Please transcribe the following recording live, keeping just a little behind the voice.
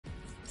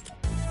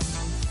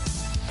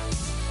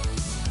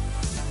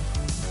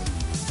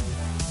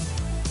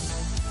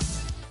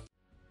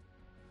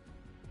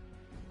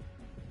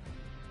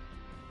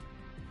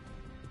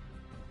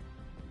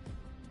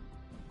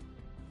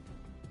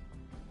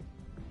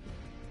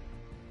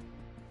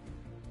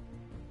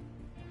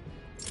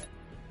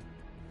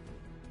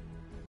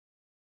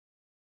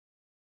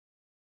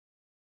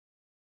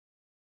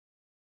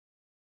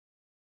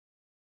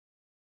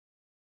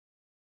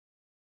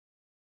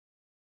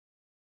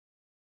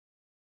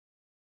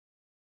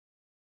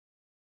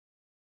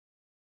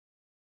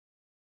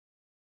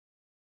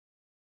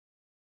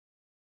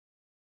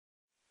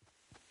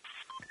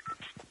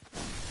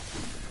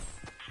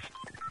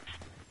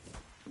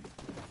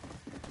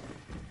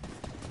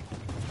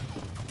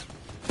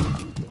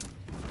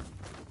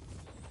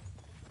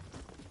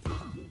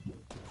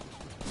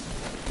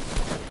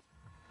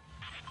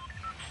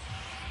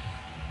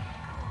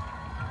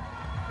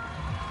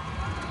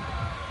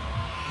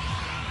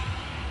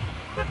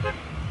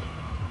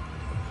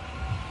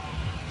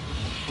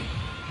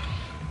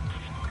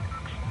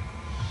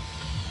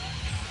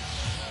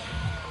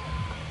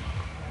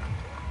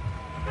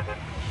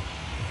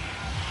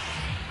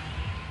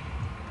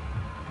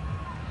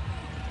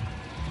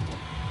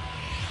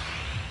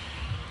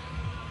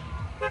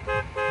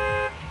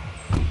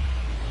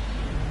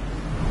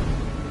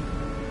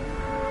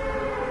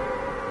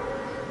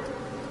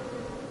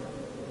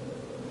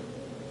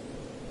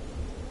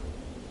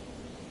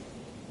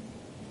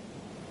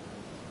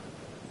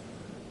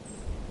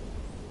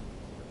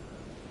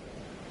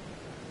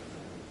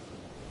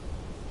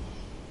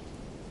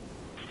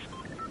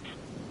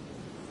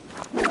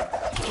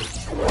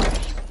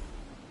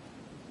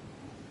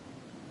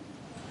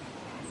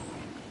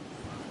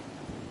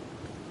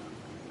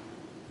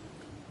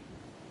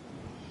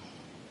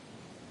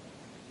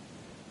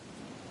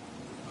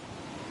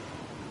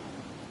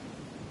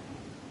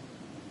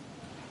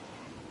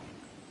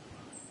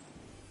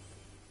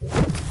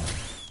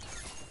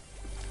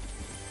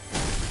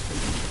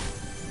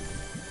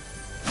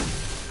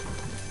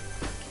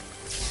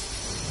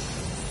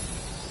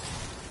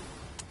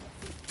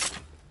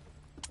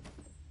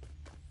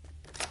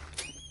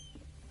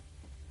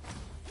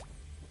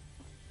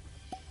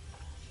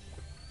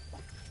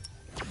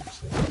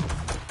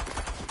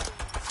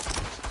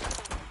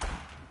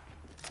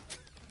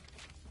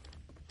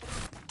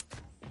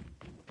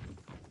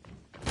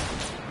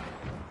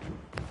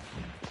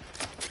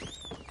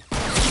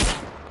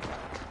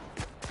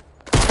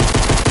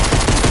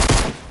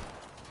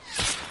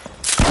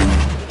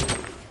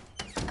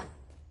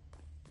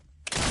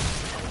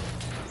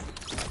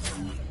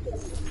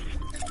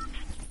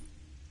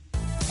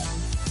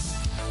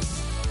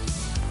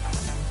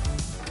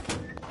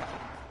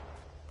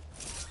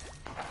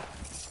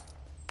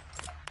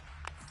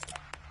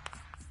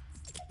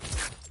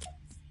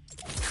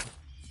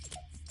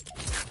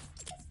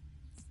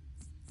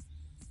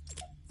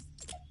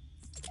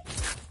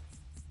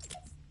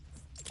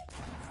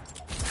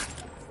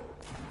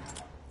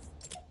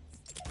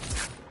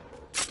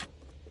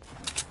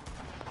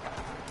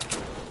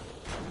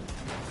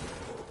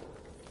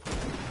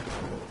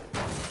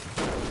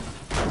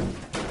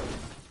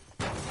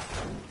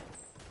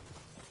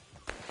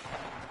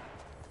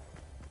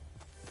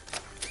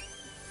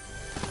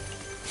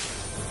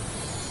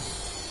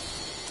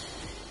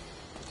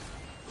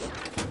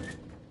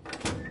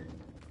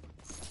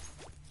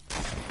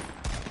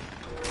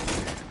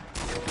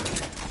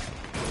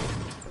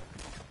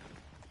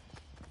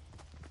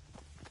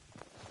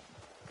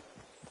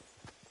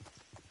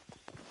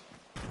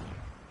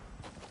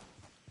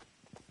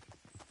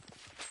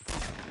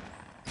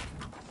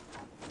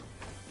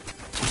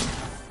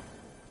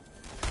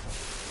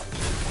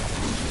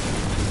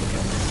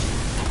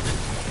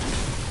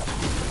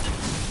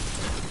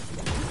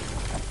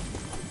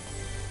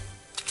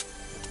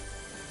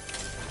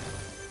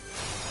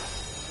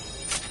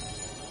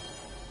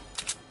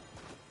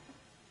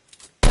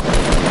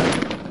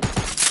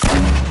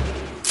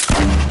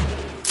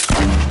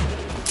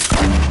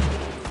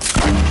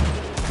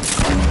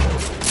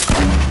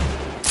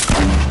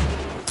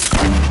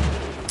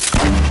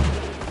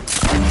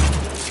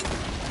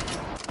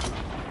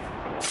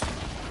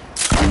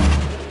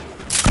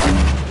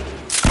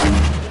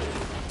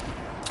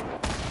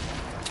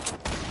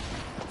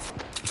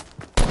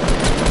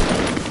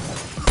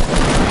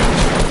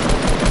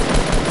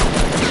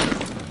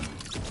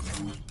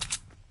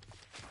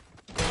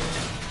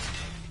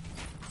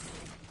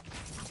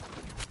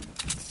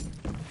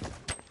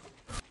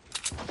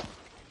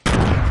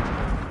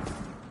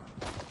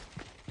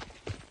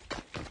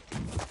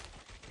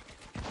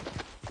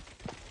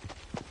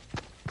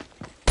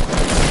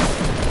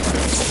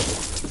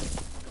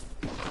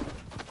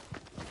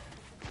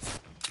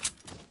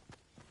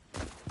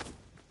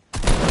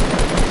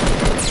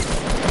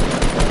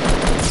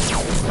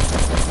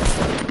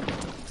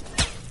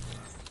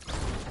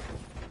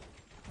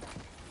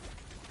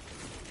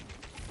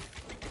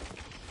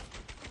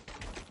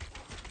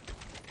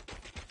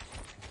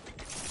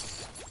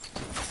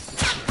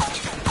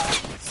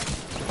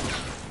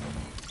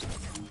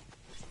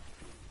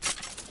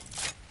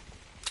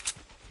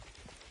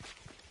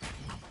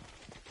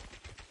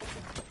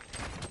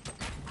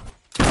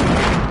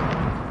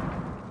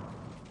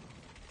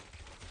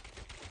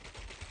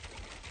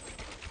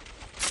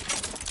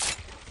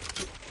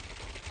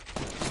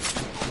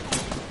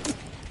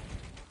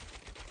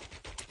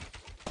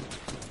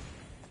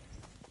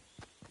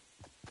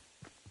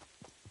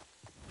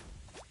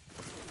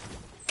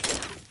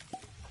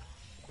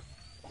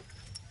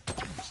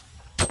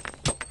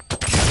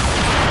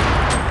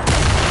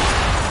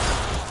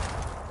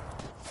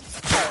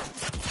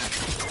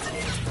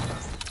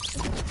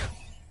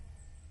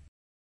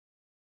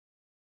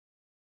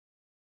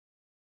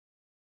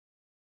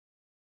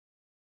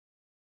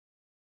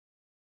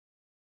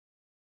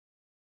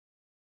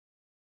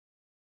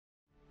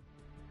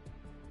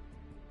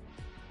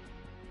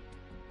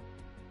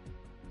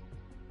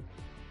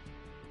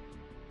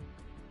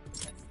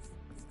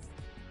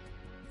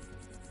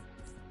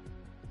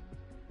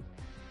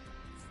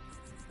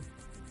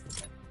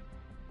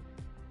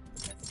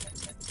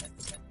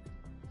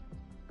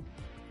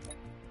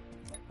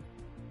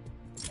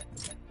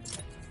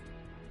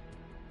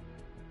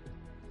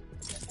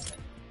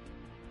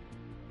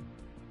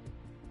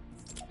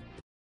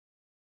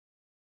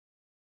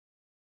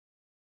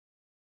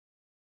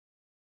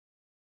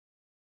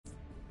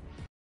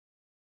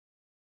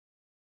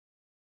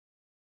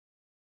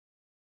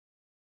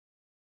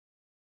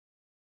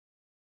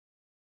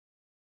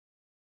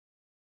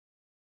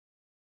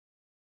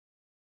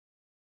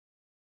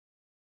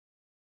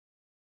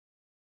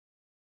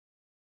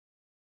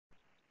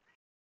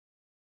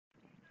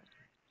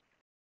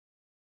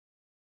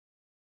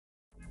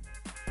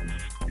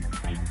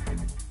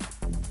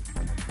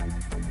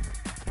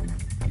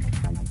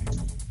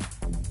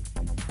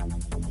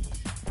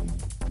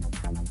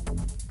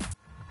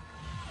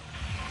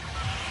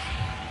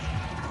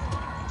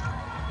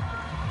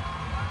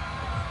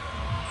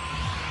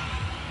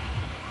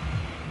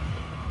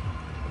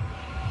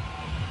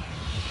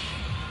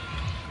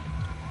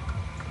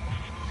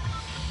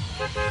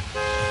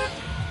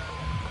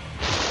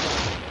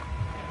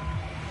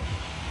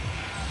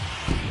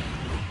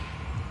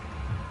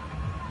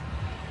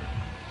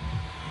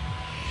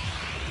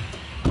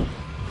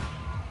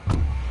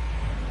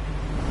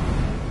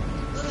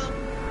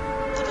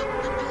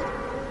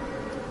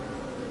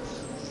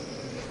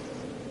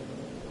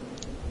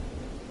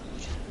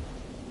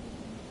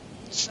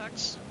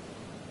Sucks.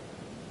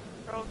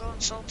 We're all going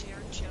salty,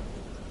 aren't you?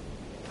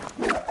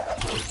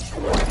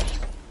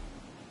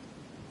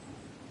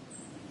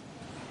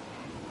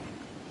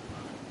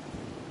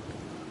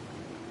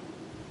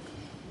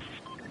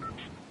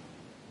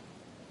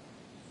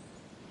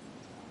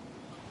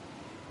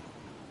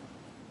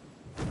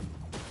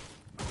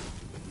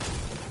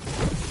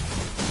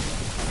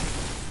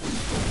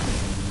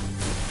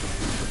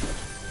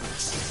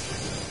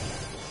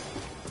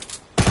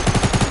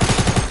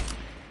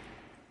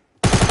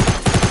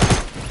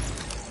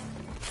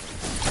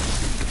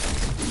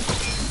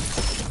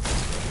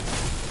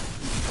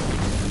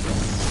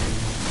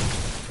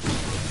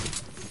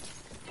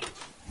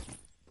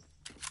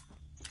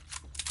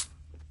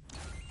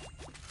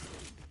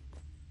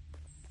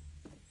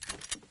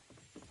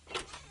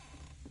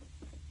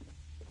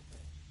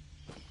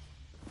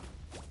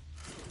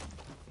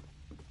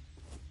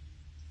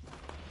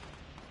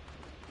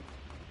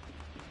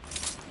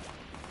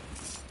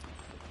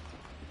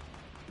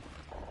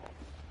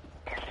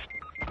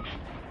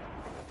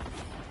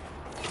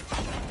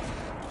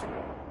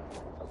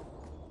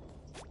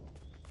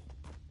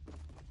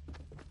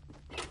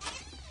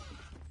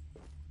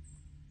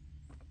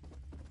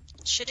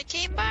 Shoulda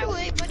came my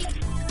way, buddy. I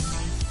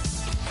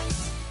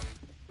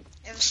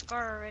have a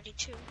scar already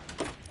too.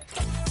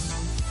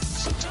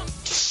 So don't.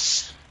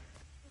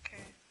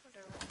 Okay,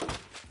 whatever.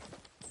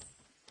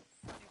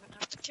 I don't even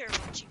have to care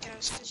about you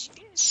guys because you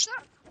guys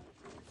suck.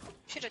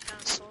 Shoulda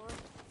done solo.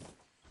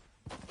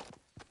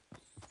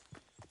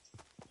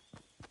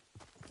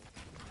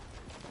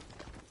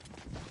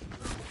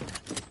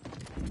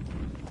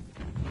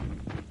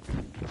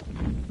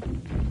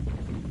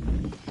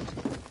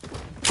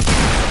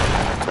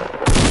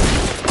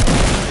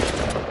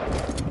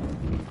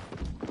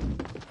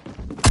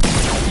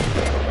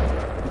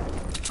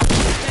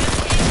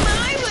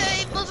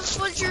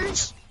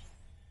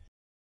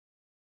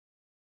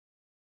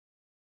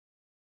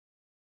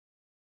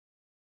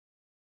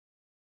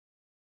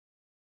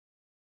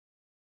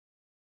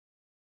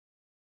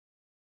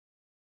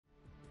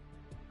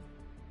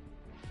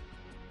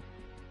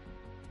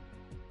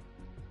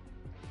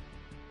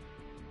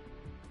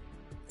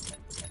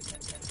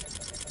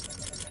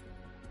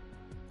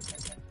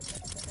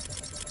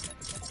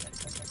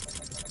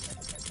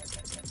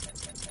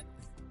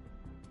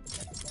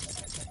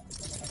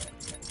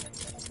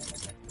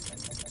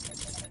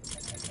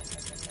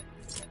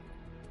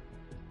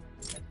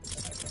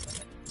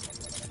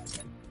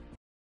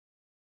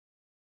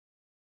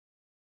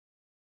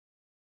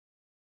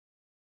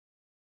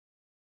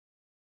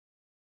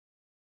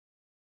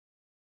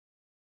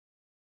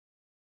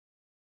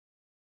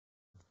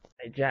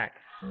 Hey Jack.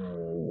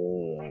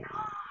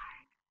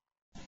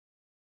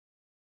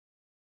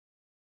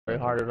 Very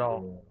hard at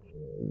all.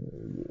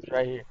 It's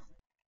right here.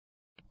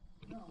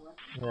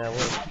 Yeah,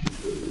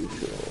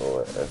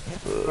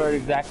 where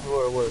exactly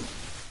where it was.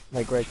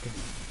 Like right there.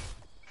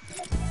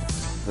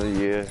 So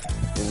yeah,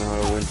 you know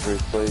how to win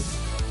first place?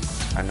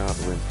 I know how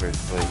to win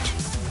first place.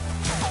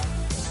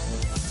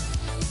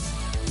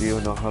 Do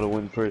you know how to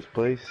win first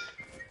place?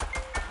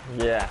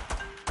 Yeah.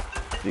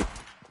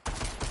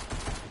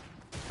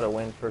 To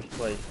win first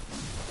place.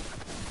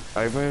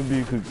 I maybe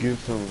you could give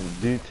some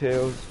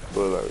details,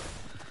 but like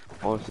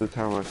most of the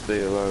time I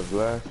stay alive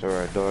last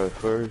or I die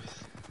first,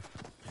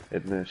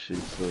 and that shit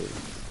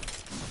sucks.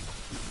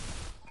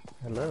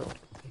 Hello.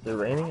 Is it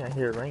raining? I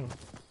hear it raining.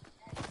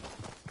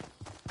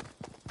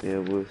 Yeah,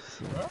 it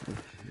was.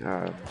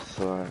 I'm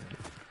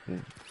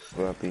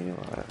slapping your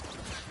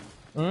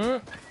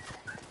ass.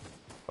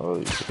 Oh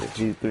yeah,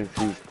 he thinks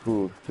he's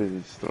cool because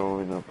he's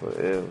throwing up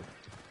a L.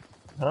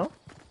 Huh?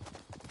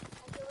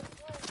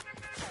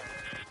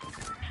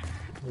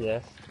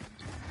 Yes.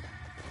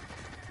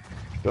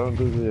 Don't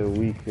do the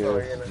weak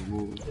ass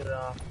move. Get it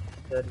off.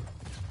 Study.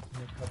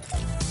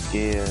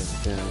 Yeah,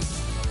 yeah.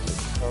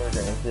 Oh, we're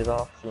gonna get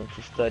off since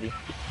you study.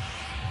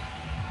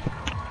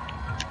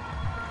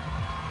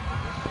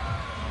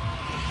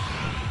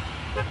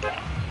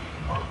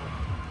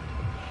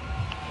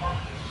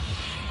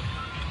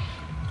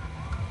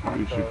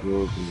 You should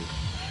go over.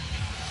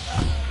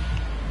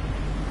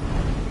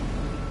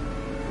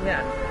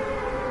 Yeah.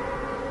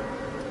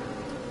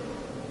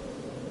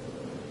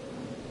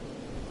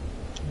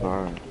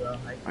 Alright,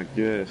 I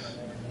guess.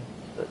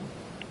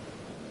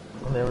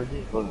 I never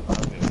did.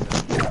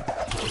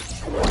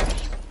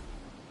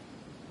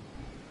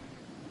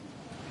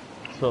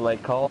 So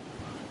like call.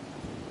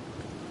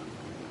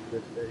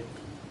 Good study.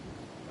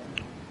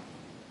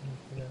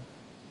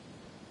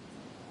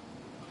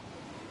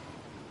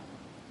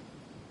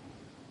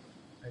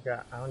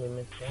 I only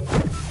missed one.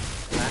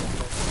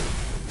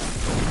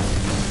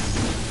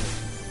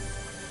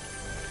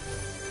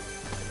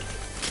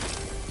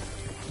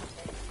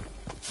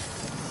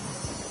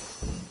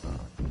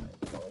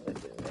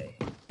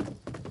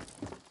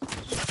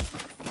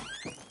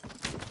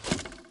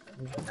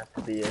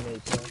 the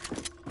NHL.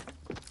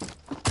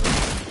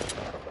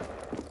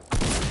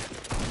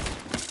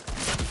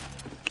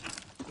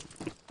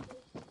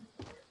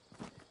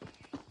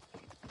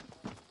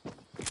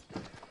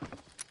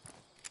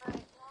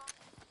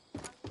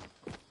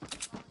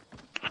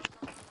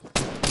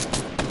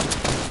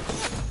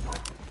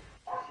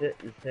 Shit,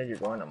 you said you're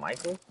going to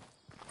Michael's?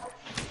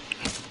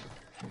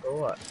 For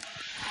what?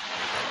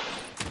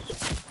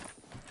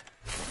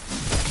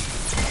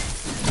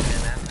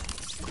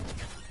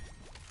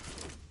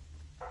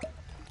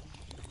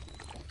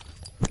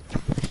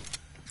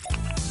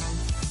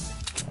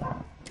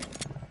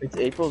 It's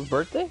April's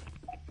birthday? No,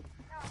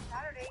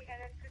 Saturday,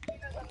 and then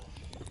Christina's on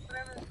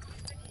whatever,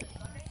 26th or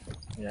Sunday.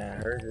 Yeah,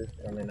 hers is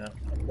coming up.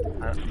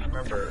 I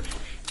remember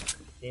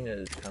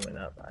Christina's coming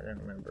up. I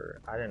didn't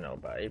know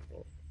about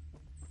April.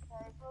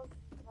 Yeah, April's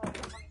the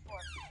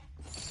 24th.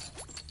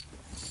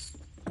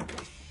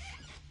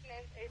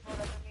 Name's April,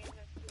 doesn't mean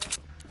that she's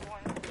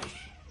born.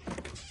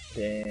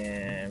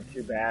 Damn,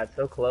 too bad.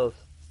 So close.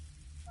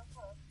 So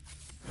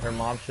close. Her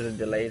mom should have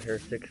delayed her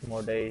 6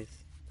 more days.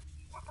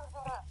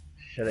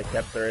 Should have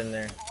kept her in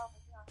there. I hope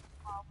it's not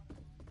tomorrow.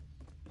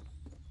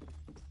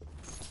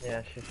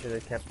 Yeah, she should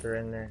have kept her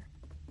in there.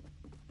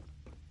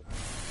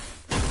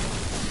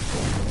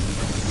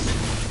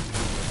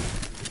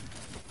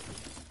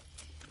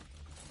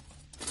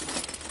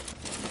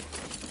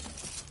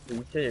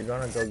 You say you're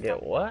gonna go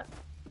get what?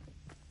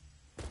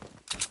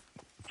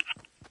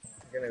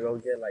 You're gonna go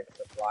get like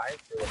supplies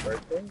for the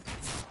birthday?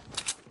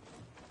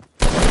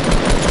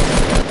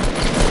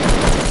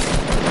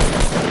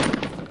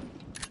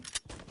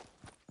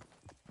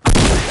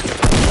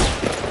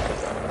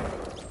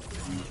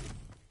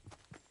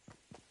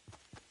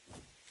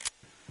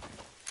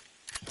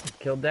 You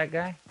killed that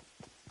guy?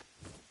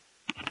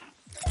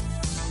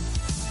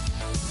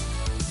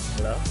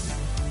 Hello?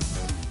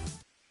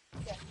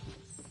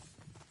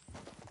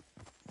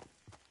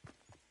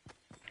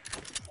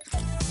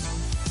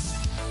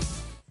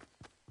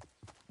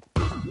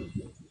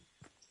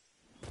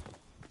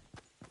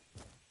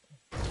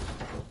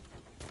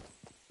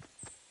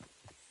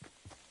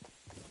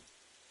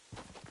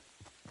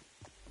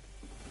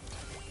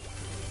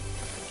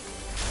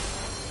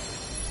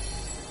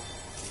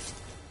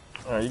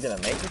 Are you gonna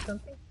make it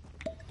something?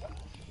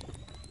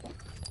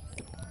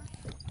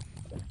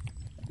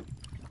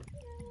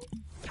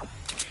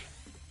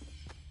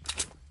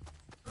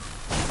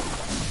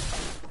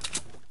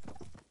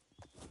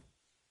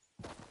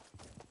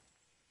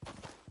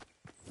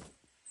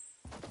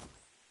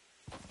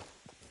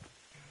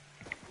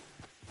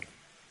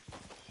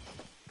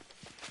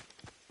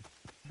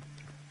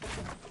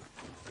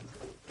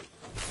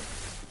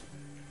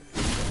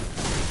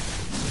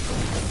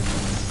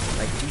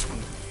 Like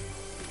eating.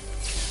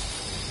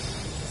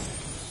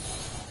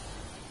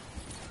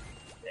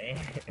 Damn.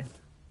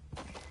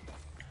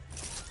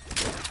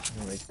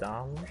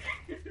 McDonald's?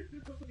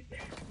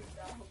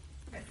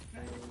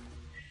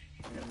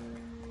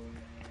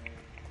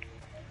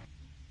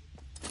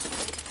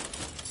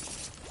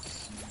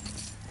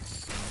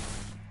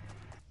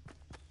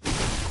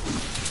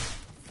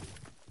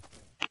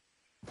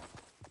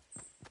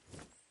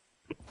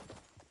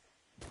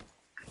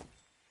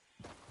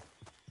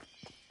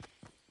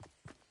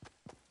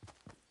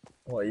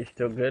 What, you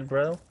still good,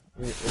 bro?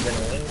 You're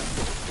gonna win?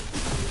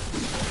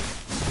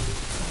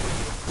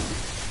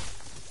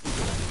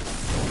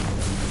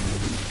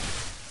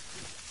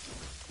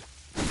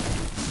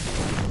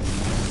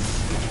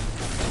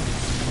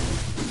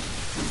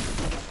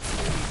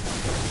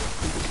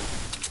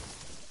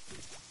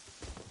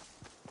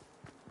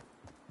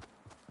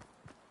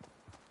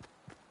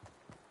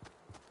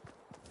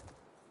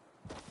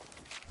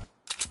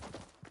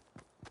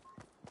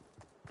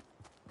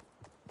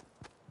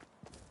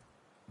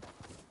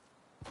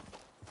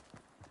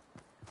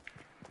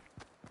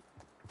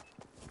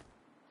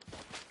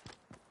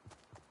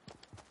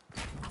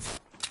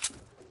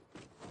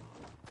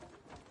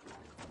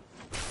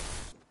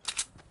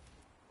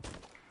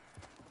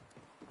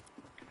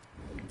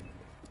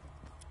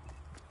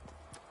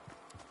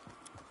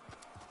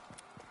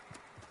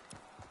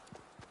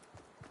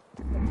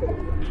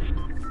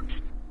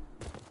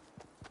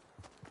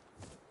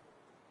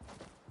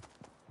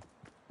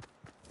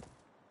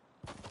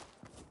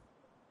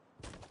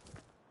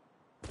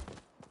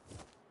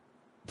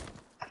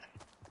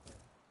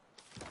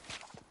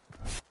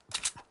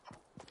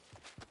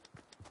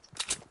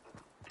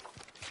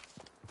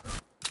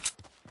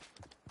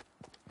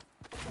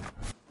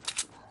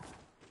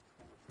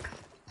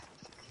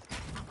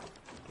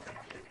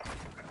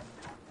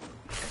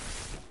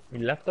 You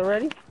left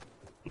already?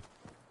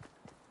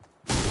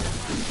 Oh,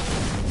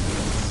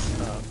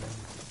 okay.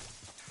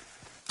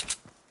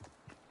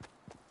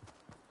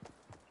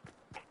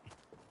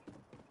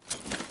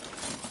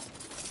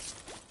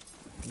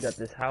 You got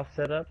this house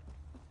set up?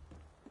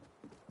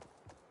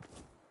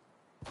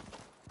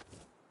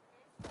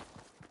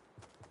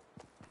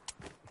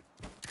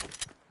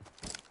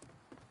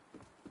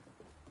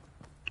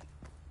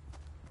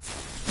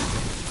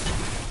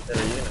 Said,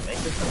 are you gonna make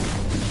it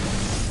something?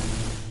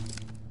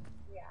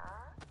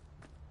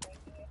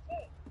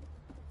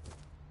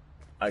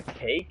 A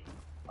cake?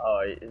 Oh,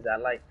 is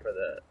that like for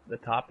the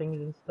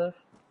toppings and stuff?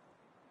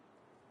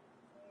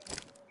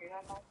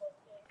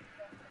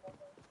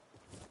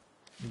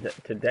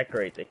 To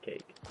decorate the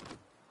cake.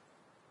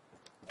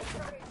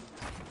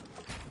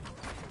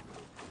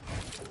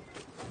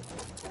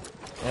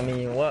 I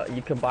mean, what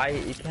you could buy?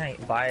 You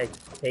can't buy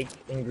cake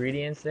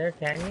ingredients there,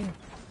 can you?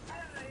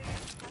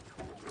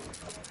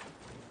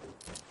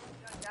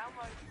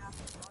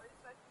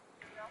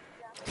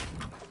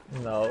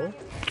 No.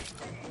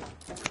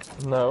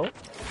 No. And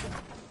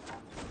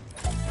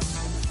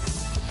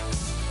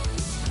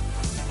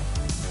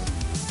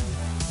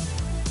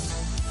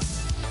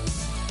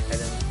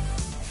then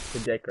to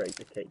decorate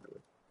the cake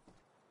with.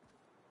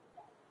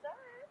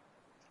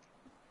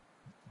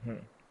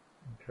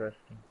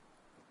 Interesting.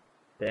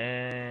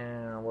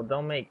 Damn. Well,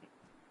 don't make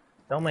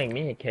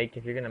me a cake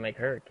if you're gonna make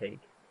her a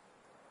cake.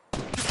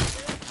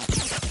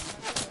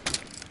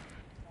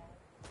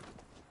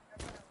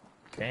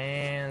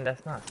 Damn,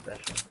 that's not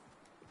special.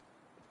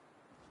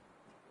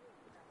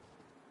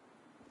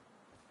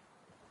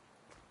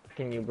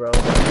 Can you, bro?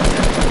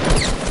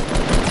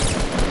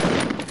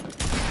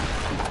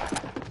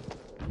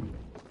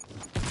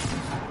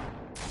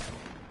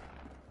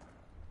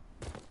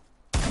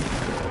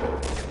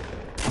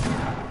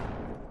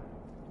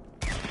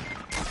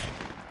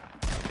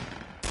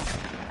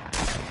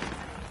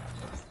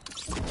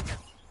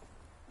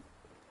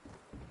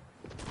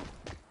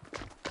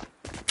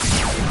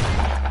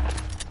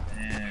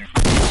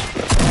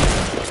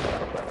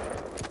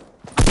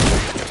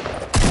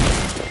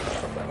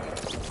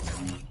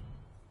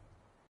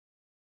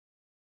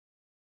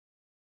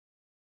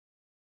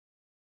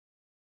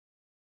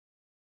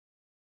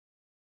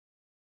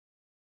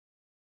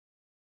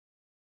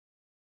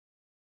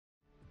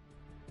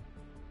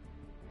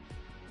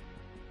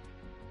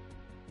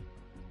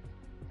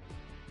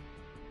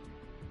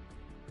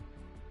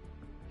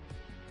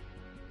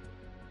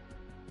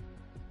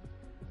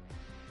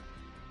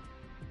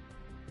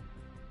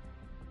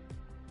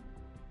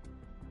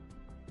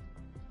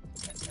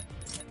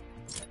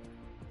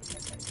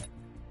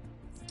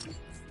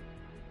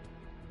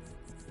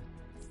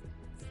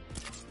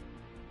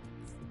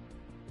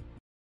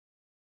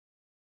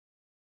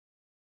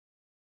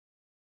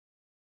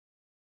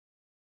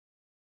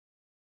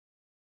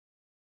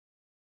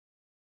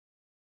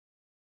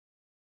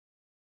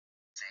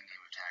 Same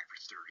game of tag for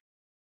 30.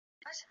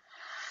 What?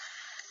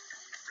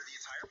 For the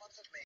entire month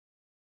of May,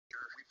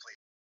 we played.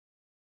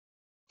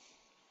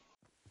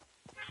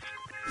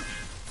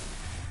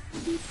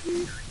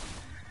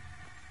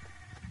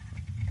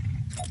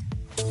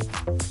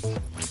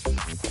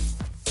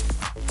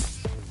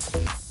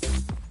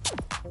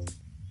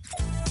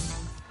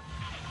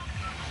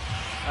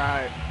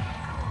 Alright.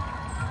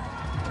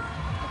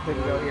 I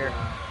couldn't go here.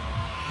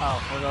 Oh,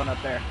 we're going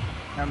up there.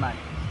 Never mind.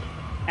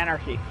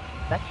 Anarchy.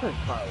 That's just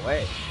far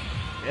away.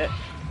 Shit.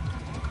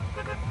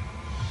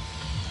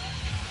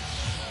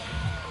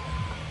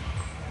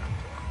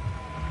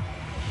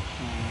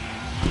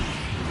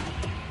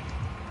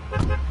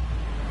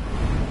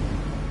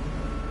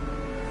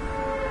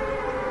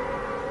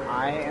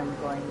 I am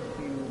going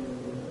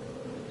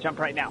to jump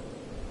right now.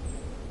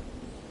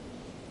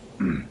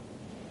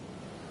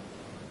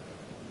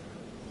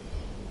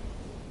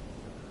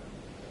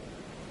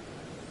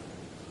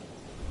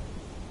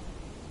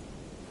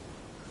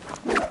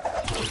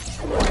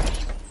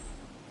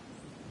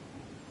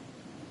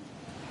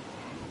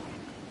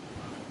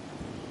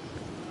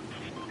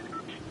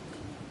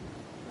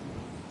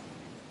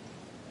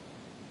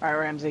 Alright,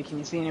 Ramsey, can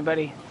you see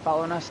anybody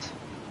following us?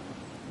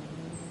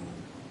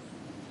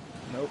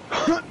 Nope.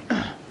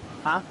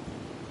 Huh?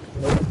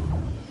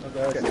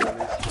 Okay.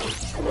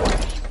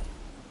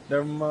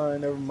 Never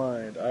mind.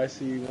 I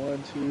see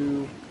one,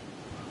 two,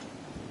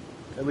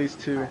 at least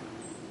two. Okay.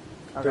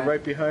 They're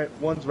right behind.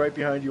 One's right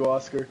behind you,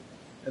 Oscar,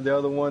 and the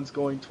other one's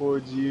going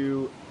towards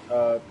you,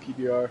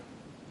 PBR.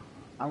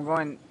 I'm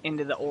going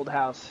into the old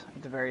house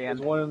at the very end.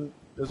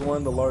 There's one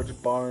in the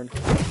large barn.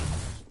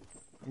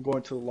 I'm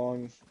going to the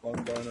long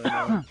barn right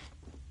now.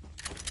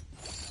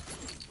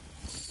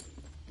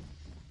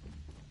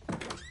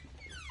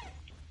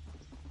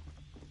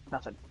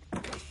 Nothing.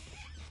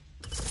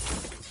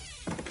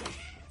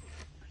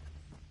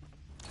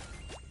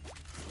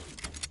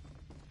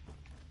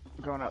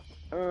 Going up.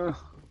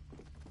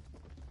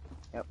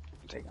 Yep,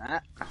 taking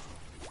that.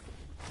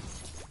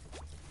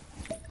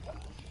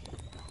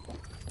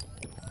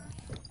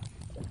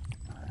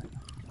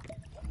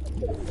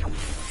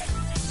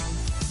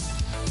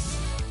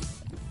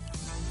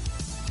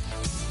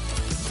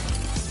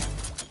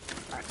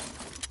 Alright.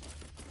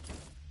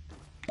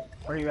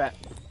 Where are you at,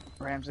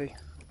 Ramsey?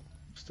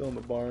 Still in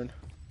the barn.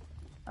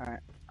 Alright,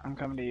 I'm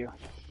coming to you.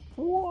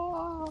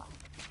 Whoa!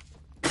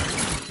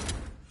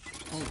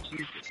 Oh,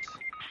 Jesus.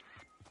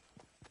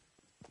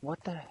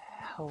 What the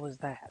hell was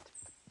that?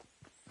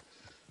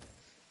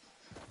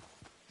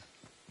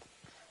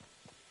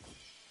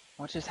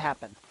 What just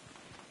happened?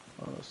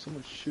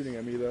 Someone's shooting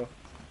at me though.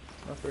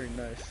 Not very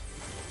nice.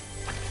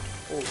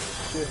 Oh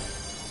shit.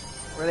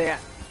 Where are they at?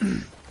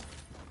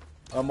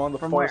 I'm on the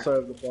From far where? side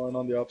of the barn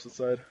on the opposite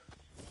side.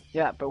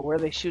 Yeah, but where are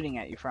they shooting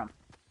at you from?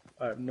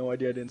 I have no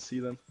idea. I didn't see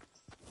them.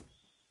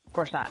 Of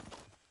course not.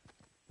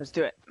 Let's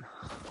do it.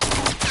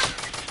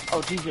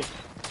 Oh, Jesus.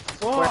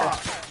 Whoa!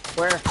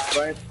 Where?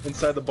 Right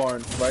inside the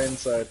barn. Right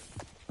inside.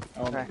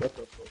 I don't know Okay. what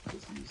the fuck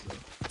is these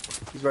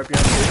though. He's right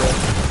behind you.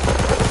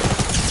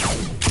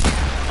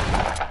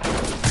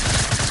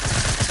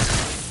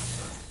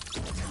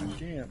 God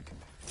damn.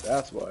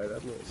 That's why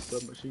that little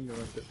submachine gun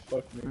right there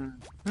fucked me.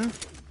 Mm-hmm.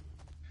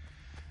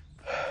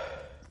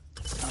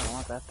 I don't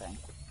want that thing.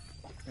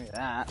 Look at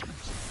that.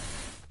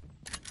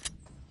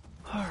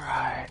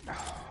 Alright.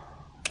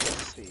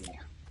 Let's see.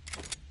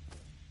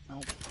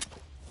 Nope.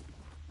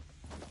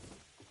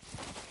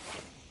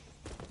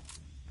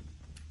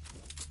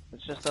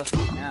 It's just us two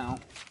now.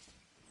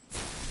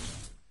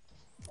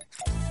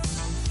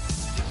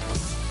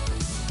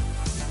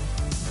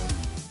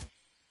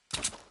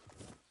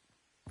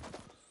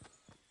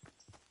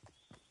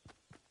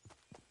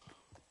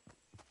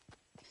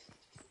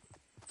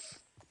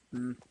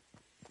 Hmm.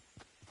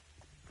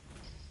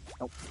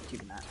 Nope,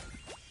 keeping that.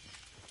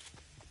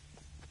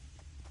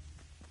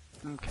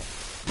 Okay.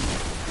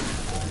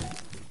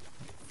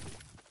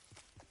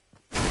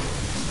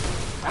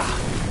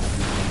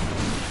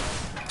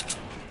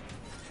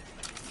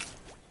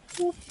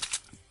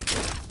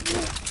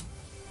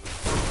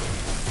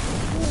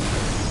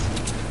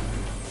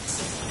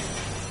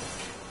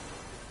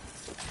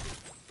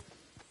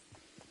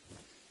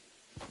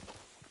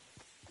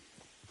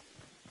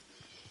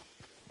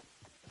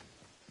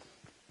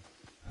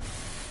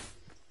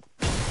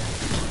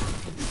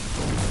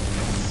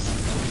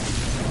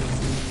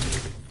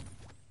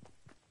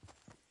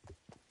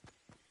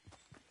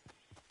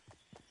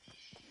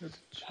 There's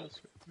a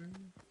chest right there.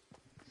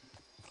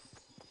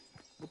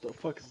 What the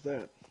fuck is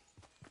that?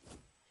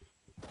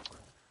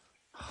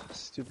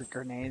 Stupid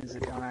grenades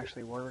that don't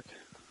actually work.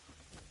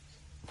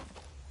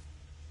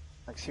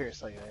 Like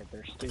seriously,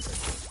 they're stupid.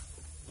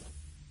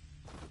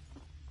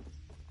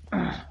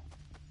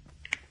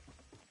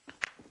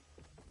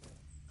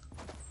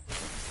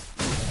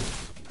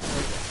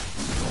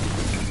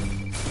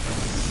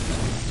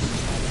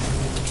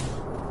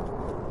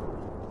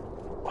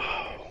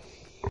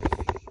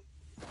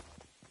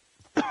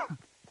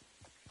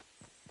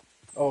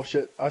 Oh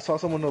shit, I saw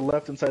someone on the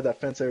left inside that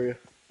fence area.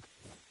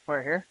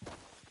 Where, here?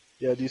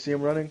 Yeah, do you see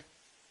him running?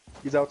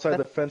 He's outside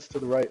the fence to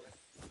the right.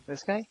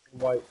 This guy?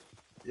 White.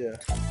 Yeah.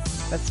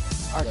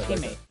 That's our Yeah, that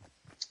teammate. guy.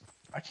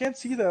 I can't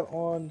see that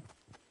on...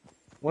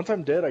 Once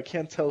I'm dead, I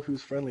can't tell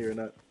who's friendly or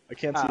not. I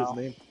can't see his Oh.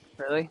 name.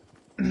 Really?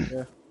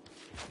 Yeah.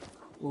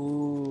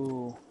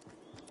 Ooh. Oh,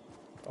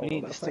 We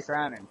need to that's stick not...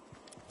 around and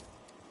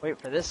wait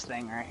for this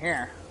thing right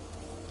here.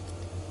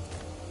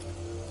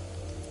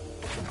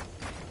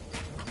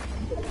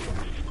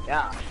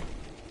 Yeah.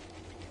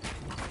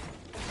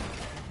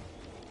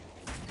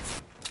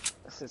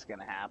 This is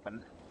gonna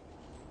happen.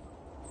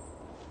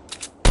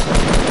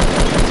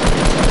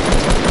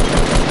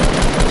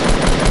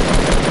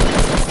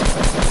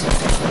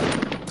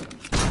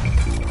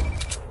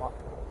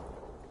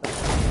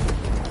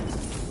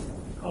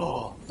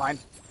 Oh, mine.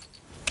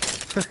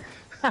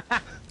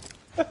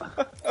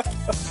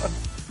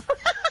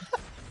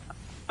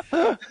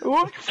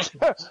 Oops.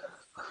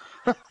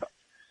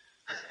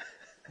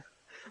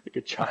 Like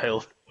a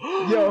child.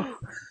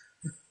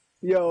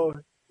 Yo,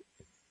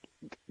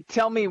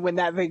 tell me when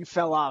that thing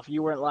fell off,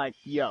 you weren't like,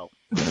 yo.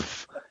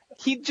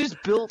 He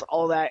just built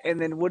all that and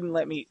then wouldn't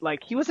let me,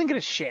 like, he wasn't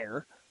gonna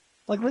share.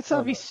 Like, let's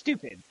not Oh, be no.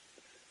 stupid.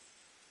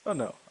 Oh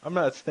no, I'm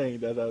not saying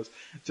that. That was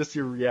just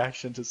your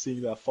reaction to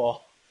seeing that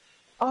fall.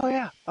 Oh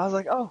yeah, I was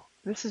like, oh,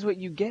 this is what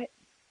you get.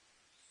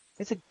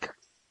 It's a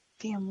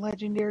damn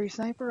legendary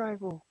sniper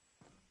rifle.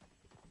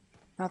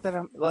 Not that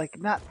I'm, like,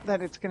 not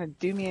that it's gonna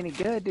do me any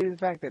good due to the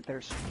fact that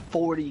there's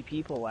 40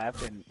 people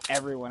left and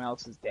everyone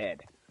else is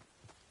dead.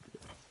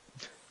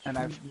 And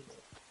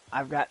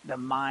I've got the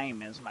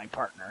mime as my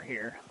partner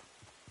here.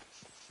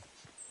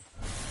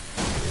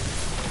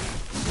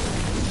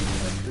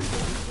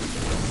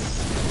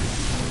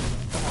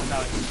 Oh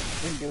no,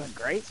 he's been doing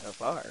great so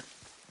far.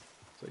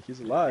 So he's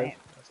alive. Man.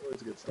 That's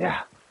always a good start.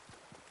 Yeah.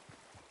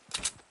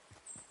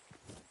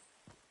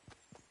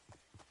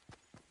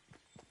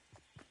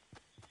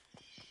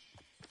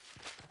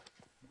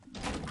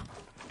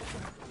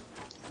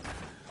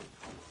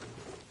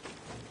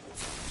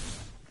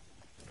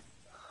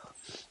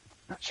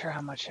 Not sure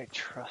how much I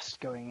trust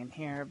going in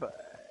here, but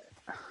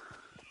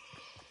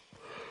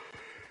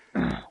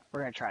we're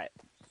gonna try it.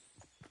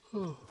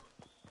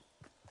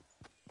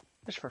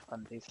 Just for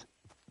funsies.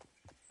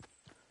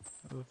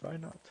 Why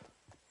not?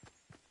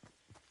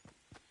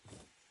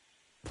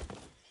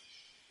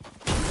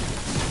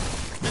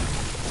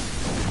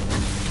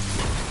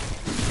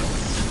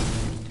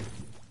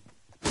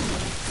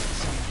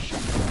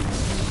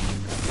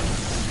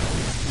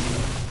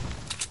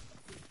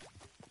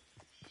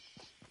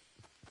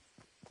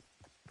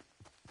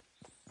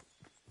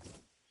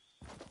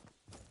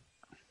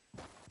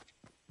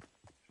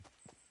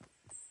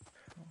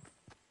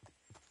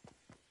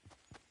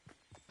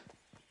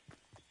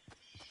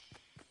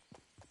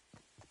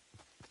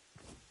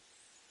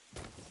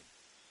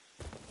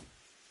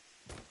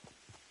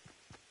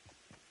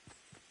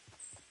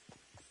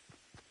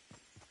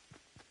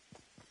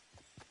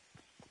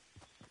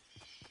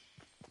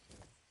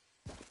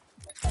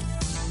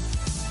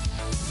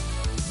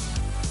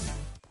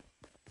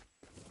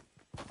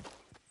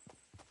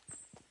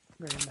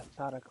 Very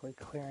methodically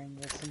clearing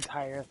this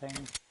entire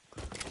thing.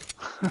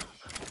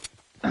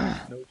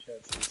 No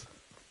chances.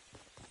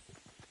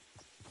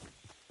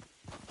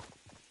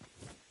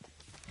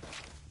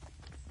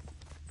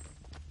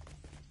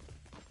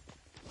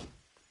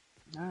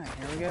 Alright,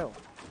 here we go.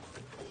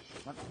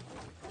 What?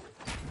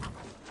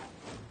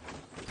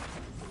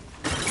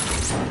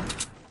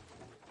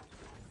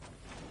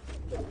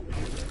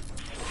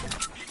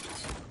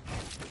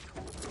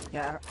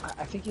 Yeah,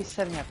 I think he's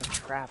setting up a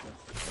trap.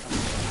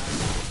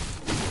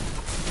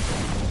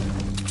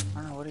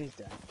 I don't know what he's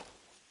doing.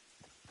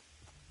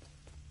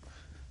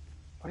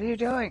 What are you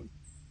doing?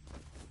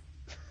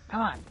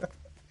 Come on.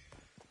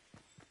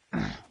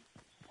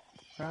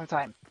 We're out of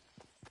time.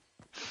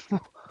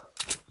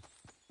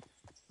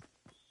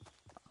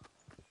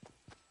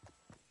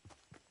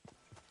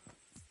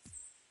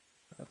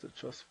 That's a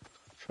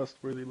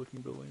trustworthy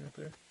looking building right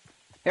there.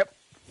 Yep.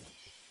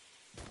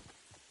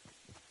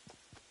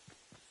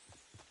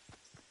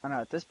 I know,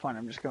 at this point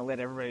I'm just gonna let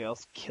everybody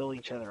else kill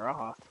each other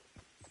off.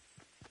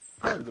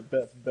 Probably the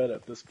best bet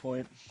at this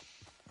point.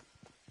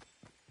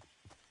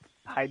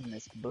 Hide in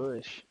this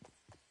bush.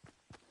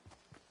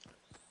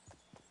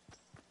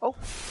 Oh!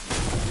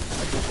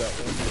 I did that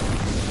one.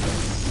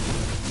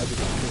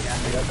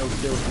 I got no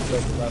kills until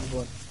the last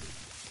one.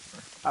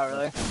 Oh,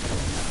 really?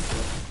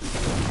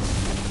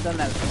 Done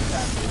that a few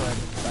times before I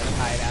just like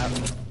hide out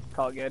and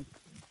call it good.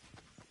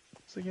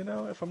 So, you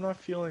know, if I'm not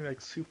feeling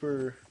like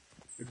super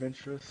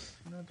adventurous,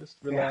 you know, just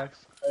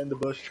relax, hide in the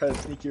bush, try to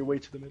sneak your way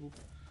to the middle.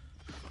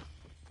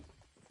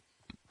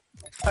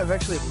 I've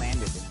actually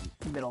landed in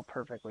the middle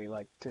perfectly,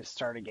 like, to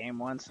start a game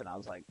once, and I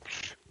was like,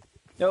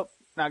 nope,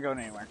 not going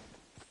anywhere.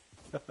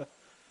 If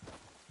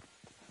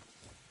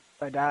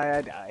I die,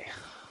 I die.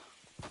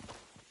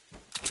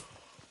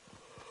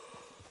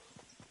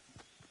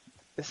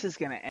 This is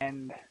gonna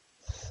end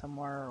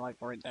somewhere, like,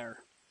 right there.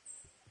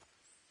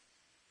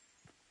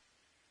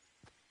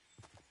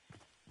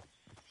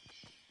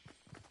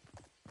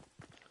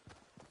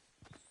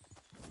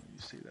 You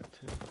see that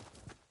too.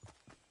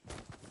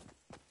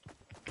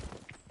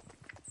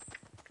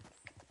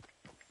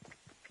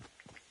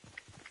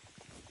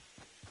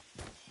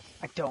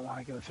 I don't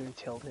want to go through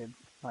Tilted.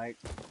 Like,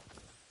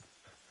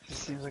 it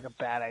just seems like a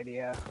bad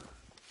idea.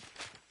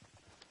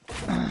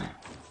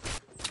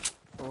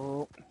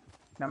 Oh,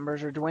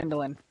 numbers are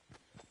dwindling.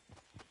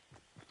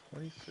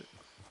 26.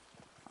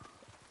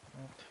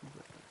 Not too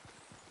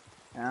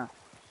bad.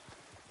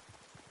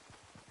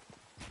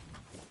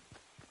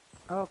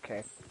 Yeah.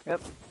 Okay.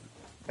 Yep.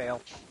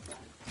 Fail.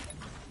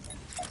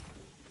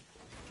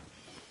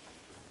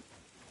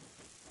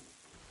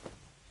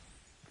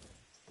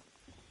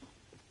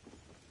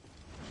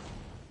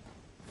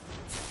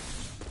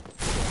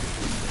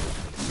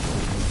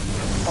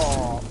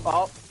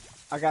 Oh,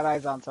 I got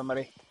eyes on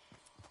somebody.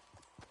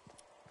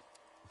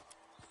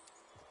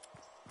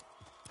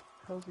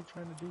 How's he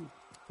trying to do?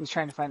 He's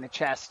trying to find the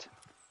chest.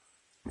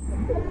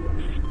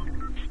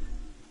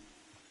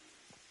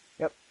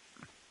 Yep.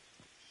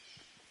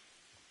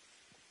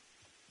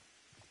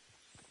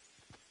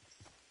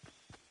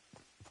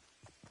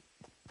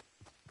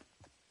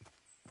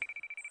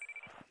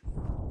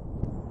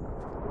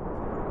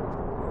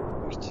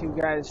 There's two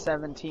guys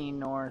 17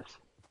 north.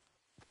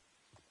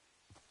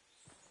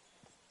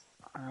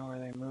 I don't know where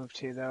they moved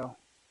to, though.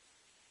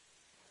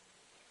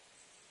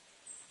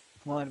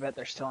 I'm willing to bet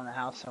they're still in the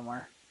house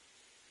somewhere.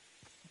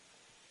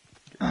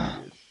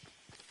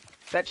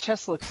 That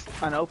chest looks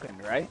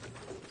unopened, right?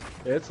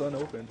 Yeah, it's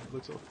unopened. It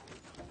looks open.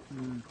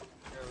 Mm,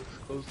 Yeah, it looks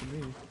closed to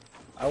me.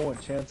 I won't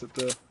chance it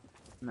though.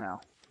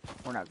 no,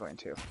 we're not going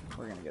to.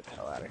 We're going to get the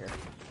hell out of here.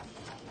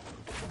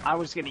 I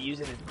was going to use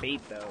it as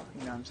bait, though.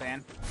 You know what I'm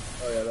saying?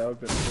 Oh yeah, that would have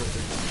been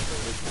perfect.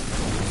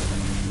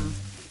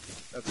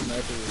 That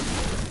sniper was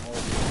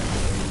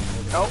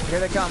Oh, here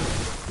they come.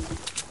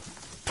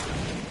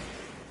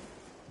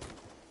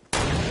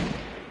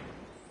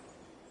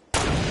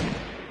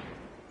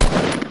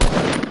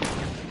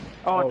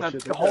 Oh, Oh, the,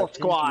 shit, the they whole got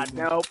squad. teams.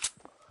 Nope.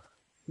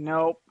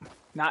 Nope.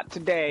 Not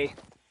today.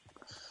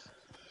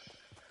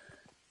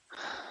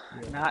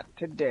 Yeah. Not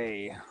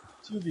today.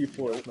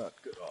 2v4 is not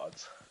good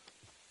odds.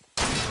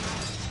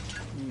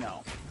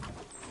 No.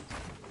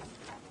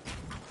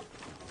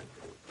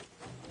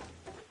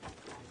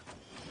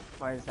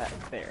 Why is that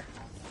there?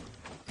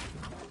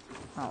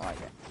 I don't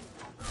like it.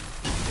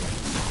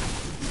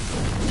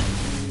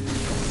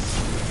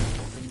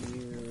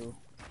 You.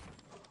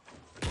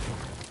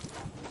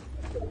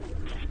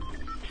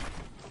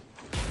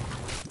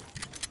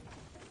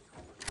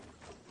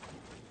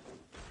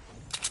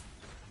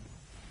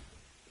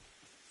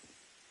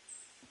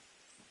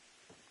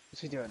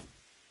 What's he doing?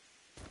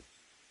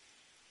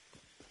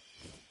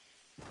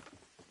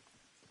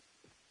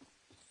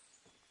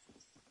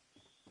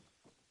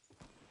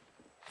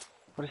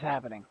 What is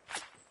happening?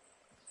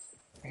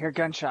 I hear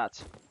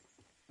gunshots.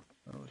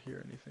 I don't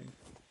hear anything.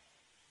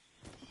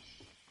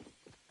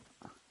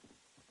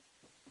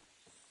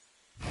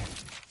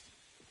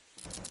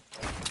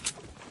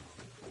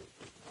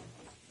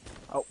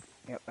 Oh,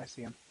 yep, I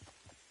see him.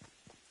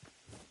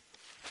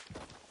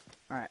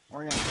 Alright,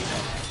 we're gonna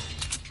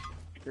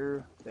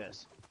do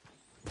this.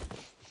 I'm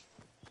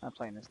not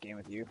playing this game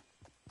with you.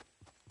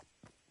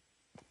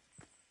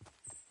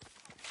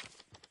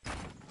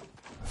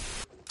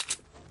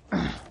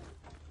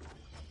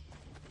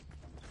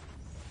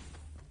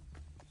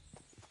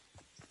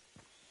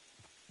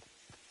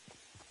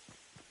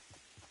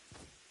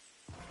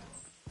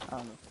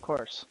 Of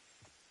course.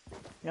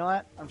 You know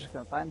what? I'm just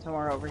gonna find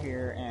somewhere over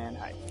here and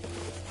hide.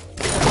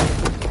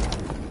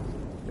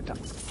 Good time.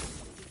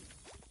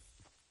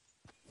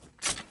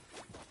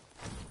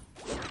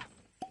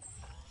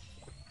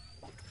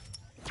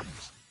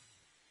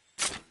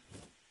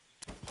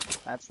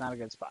 That's not a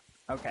good spot.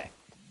 Okay.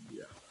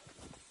 Yeah.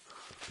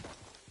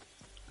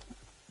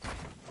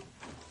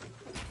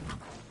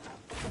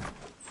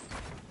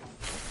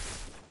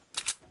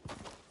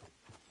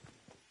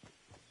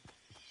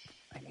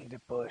 I need a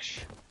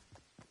bush.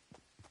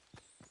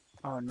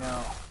 Oh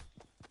no.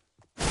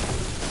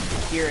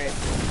 Hear it.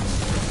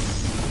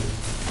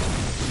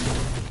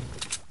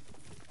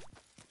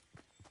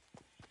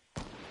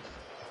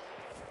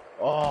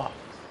 Oh.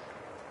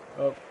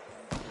 Oh.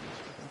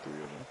 Three of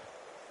them.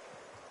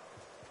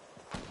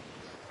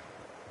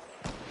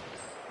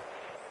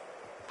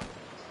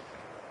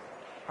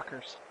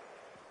 Fuckers.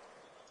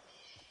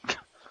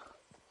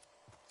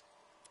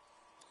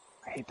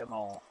 I hate them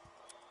all.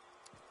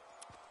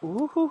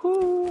 Ooh hoo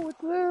hoo,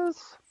 what's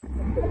this?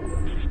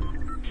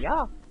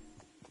 Yeah.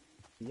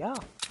 Yeah.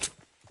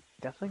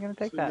 Definitely gonna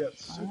take So that. you got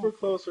super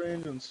close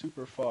range and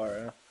super far,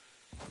 huh?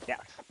 Yeah.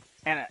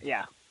 And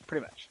yeah,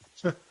 pretty much.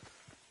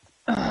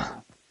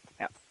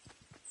 Yeah.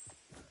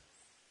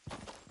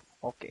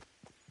 Okay.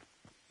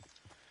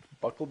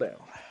 Buckle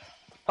down.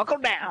 Buckle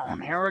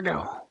down. Here we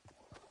go.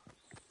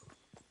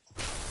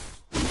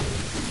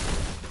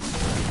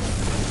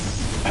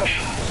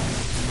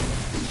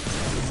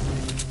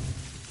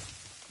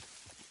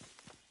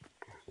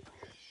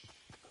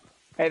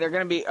 Hey, they're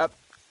gonna be up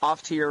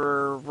off to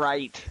your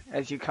right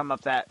as you come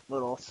up that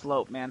little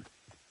slope, man.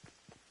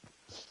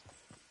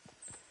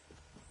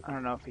 I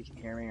don't know if he can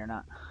hear me or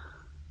not.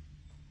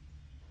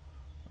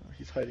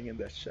 He's hiding in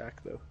that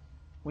shack, though.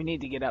 We need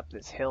to get up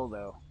this hill,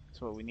 though.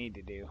 That's what we need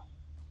to do.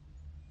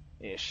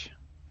 Ish.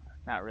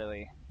 Not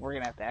really. We're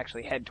gonna have to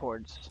actually head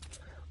towards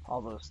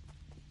all those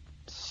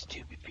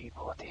stupid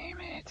people. Damn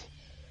it.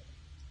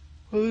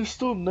 Well, there's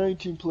still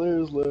 19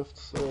 players left,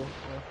 so...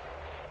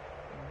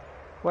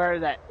 Where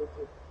is that?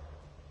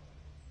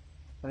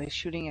 Are they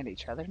shooting at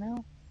each other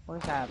now?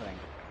 What is happening?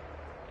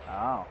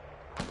 Oh.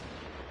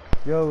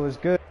 Yo, what's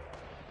good?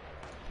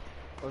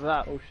 What's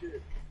up? Oh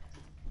shit.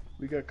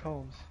 We got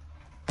comms.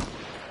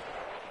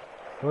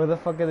 Where the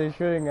fuck are they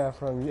shooting at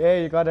from?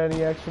 Hey, you got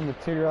any extra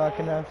material I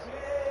can have?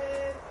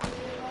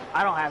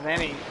 I don't have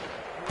any.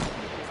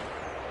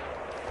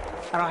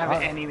 I don't have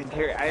any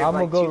material. I have I'm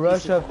gonna like go 2 rush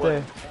pieces up of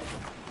wood.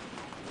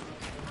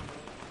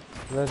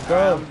 there. Let's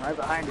go. I'm right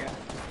behind you.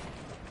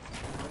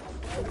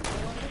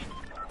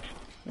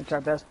 It's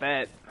our best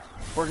bet.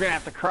 We're gonna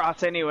have to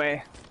cross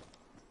anyway.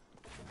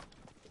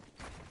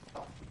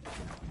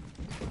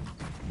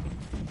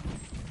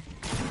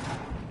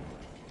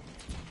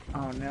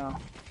 Oh no.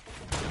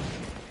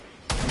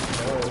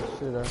 Oh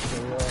shit, I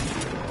forgot.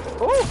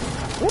 Ooh!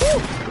 Ooh!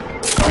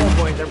 Oh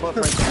boy, they're both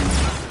right there.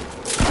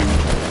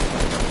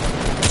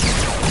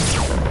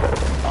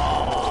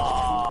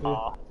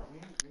 Oh.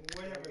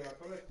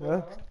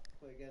 ¿Eh?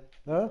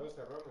 ¿Eh?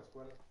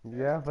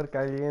 Ya, porque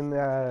alguien,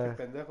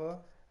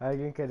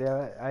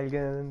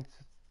 alguien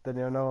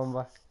tenía una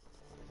bomba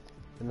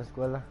en la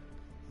escuela.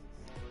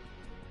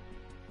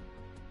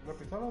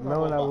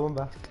 No, una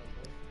bomba.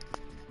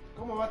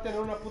 ¿Cómo va a tener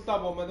una puta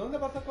bomba? ¿De dónde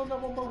va a sacar una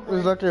bomba un güey?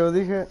 Es lo que yo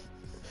dije,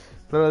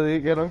 pero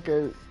dijeron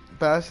que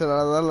estaba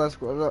cerrada la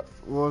escuela.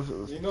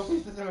 Y no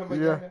fuiste en la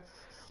mañana.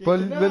 Y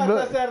Pues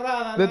está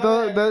cerrada. de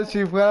todo,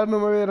 si fuera no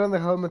me hubieran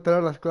dejado meter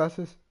a las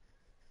clases.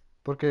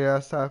 Porque ya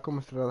estaba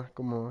como cerrada,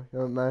 como ya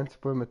nadie se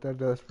puede meter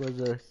ya después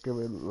de que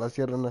la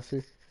cierran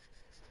así.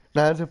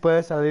 Nadie se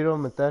puede salir o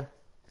meter.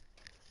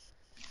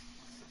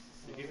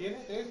 ¿Y qué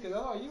tienes? ¿Te has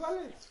quedado ahí,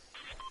 vale?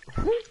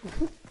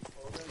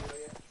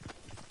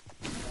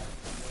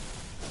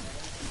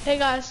 Hey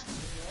guys.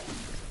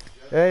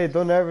 Hey,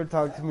 don't ever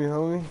talk to me,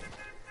 homie.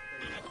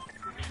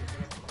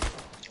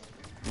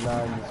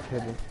 Nah, I'm just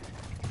kidding.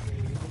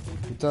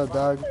 What's up,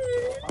 dog?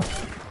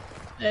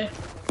 Hey.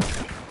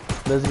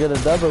 Let's get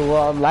a double.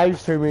 Well, I'm live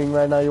streaming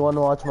right now. You want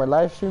to watch my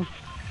live stream?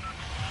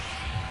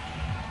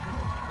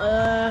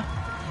 I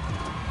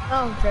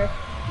don't care.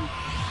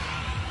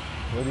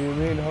 What do you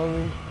mean,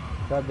 homie?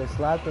 Got the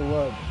slap or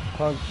what?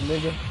 Punk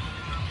nigga?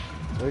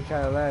 Where you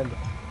trying to land?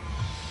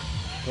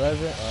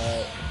 Pleasant?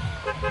 Alright.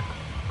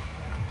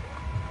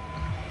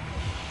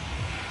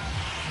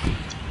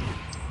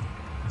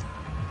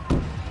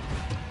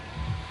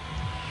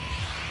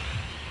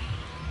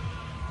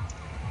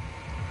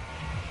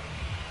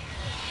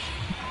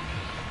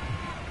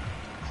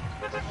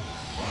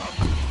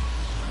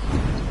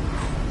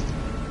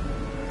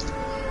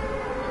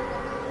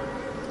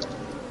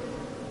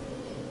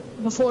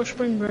 Before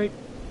spring break.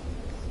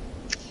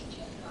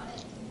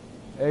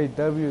 Hey,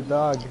 W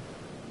dog.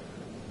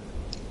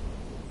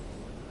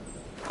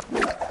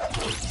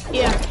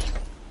 Yeah.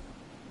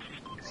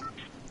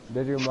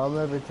 Did your mom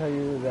ever tell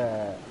you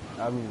that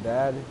I'm your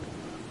dad?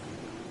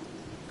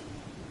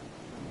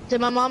 Did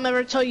my mom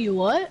ever tell you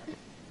what?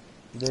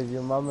 Did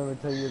your mom ever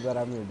tell you that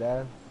I'm your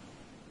dad?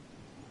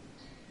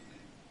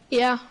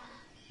 Yeah.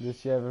 Did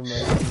she ever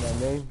mention my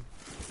name?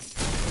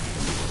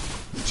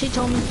 She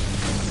told me.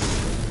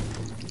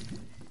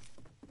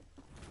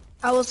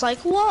 I was like,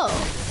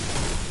 whoa.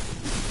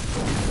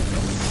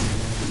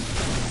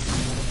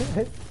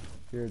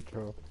 You're a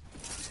troll.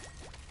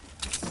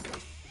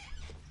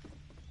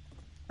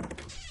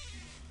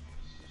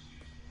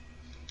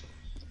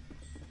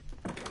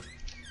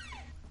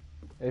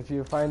 If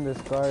you find the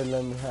scar,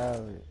 let me have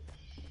it.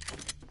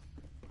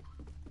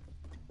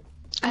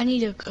 I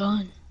need a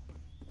gun.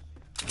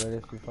 But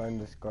if you find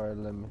the scar,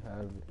 let me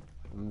have it.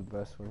 I'm the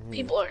best one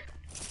here.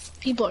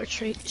 People are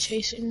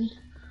chasing me.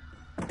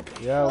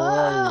 Yeah, where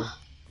are you?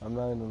 I'm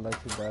not gonna let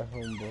you die,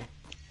 homeboy.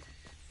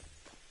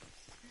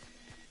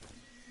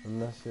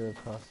 Unless you're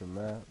across the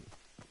map.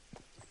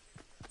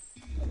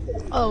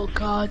 Oh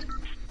God.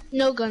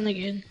 No gun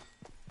again.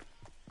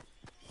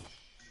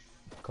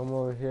 Come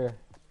over here.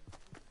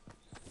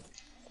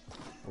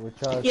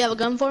 Watch out. You have a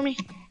gun for me?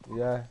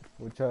 Yeah,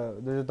 watch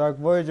out. There's a Dark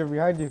Voyager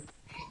behind you.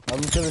 I'm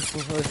gonna kill this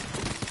one first.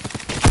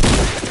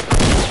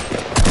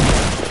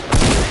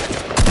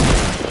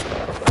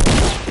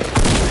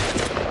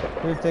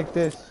 Here, take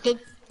this.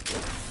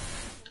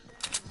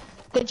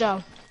 Good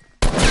job.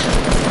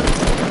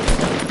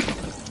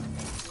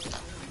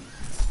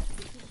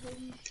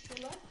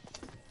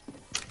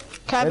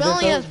 Cabin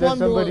only has There's one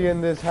somebody bullet.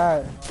 in this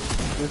hat.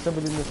 There's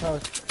somebody in this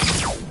house.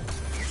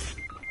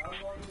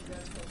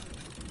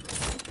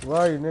 Where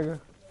are you, nigga?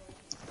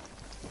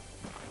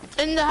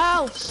 In the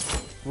house.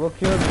 What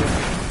killed you?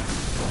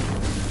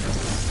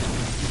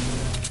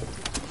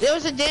 There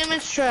was a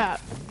damage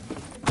trap.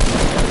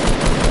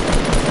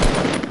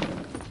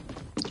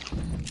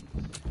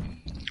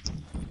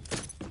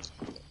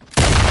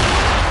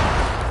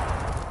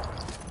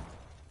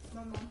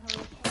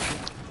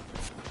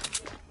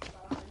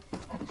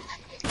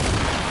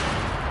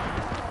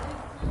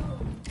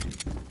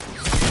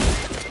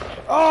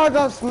 Oh, I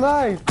got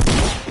sniped!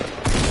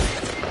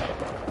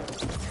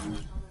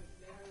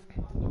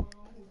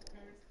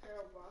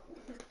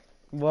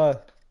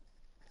 What?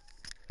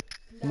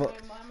 My mom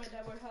and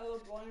dad were hella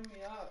blowing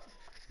me up.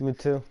 Me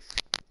too.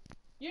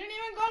 You didn't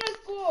even go to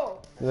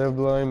school! They're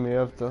blowing me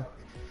up though.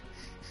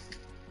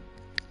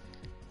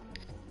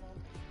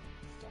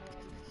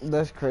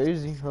 That's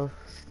crazy, huh?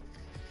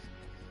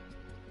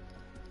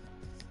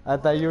 I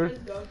thought you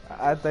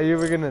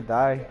were gonna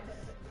die.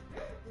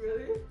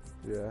 Really?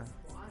 Yeah.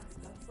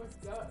 That's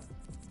fucked up.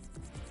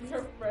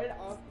 Your friend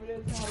offered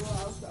it to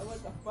hello outside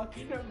with a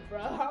fucking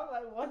umbrella. I'm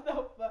like, what the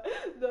fuck?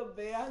 The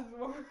big ass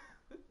one.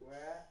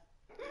 Where?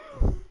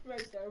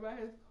 Right there by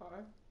his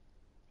car.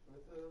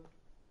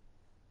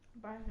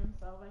 By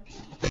himself, I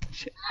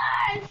think.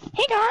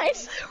 Hey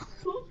guys!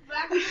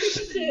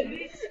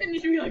 And you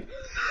should be like,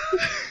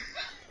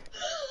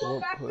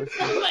 What pussy?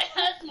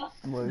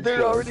 My They're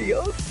God. already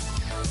up.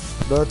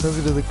 Not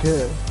talking to the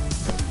cat.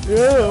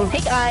 Yo!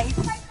 Hey guys!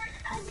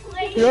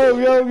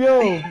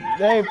 Yo!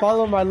 Hey,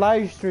 follow my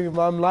live stream.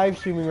 I'm live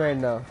streaming right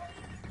now.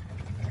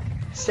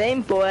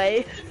 Same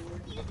boy.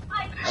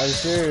 I'm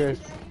serious.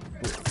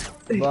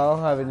 But I don't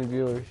have any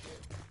viewers.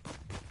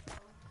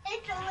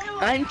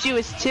 I'm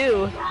Jewish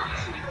too.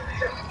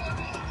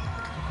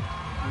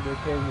 They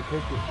came to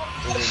pick it.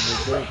 And then they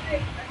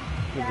did.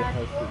 To the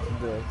house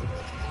today.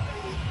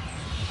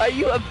 Are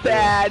you a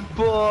bad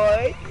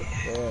boy?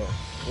 Yeah.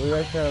 Where you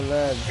guys trying to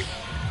land?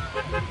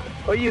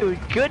 Are you a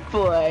good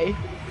boy?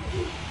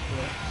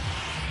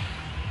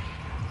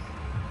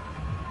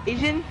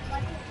 Asian?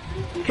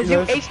 Cause you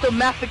Let's- aced the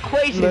math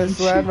equation. Let's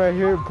land right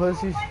here,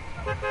 pussies.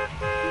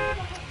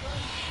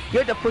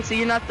 You're the pussy,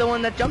 you're not the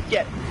one that jumped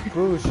yet.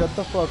 Bro, shut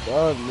the fuck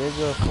up,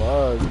 nigga.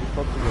 Fuck. You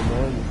fucking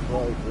annoying as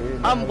fuck,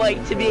 dude. I'm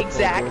white to be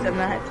exact,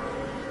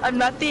 I'm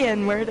not the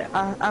N-word,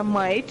 I'm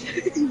white.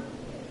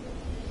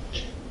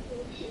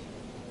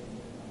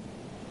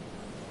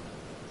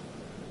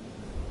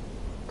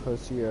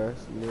 Pussy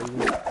ass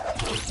nigga.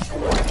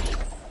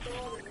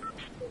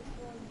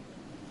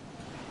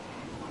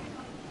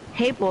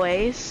 Hey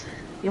boys,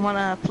 you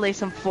wanna play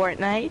some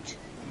Fortnite?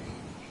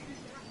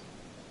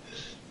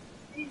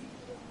 You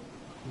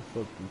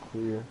fucking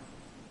queer.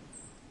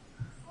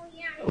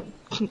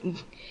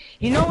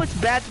 You know it's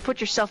bad to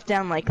put yourself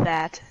down like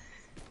that.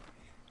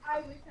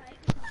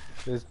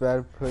 It's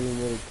bad putting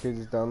little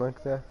kids down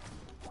like that.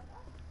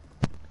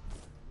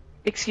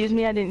 Excuse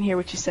me, I didn't hear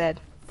what you said.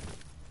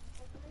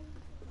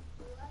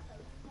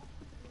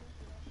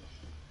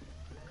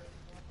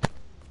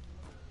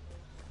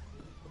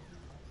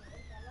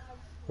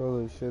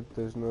 Holy shit,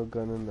 there's no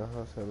gun in the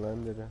house I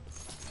landed at.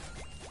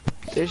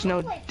 There's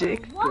no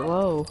dick.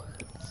 Whoa.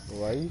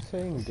 Why are you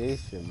saying gay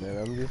shit, man?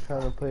 I'm just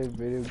trying to play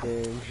video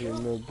games. There's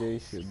no gay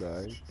shit,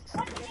 dog.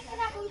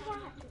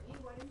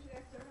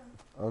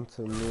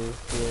 onto me,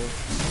 fool.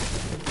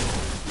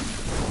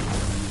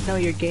 No,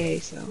 you're gay,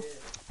 so.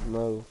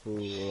 No,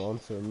 fool.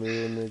 Onto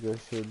me, nigga.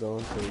 Shit, don't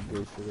say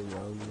good shit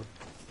around me.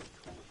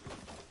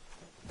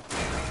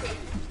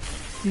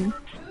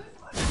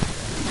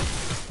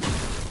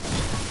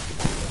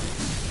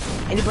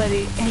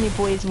 Any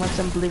boys want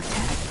some blue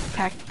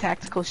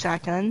tactical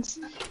shotguns?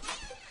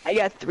 I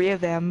got 3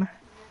 of them.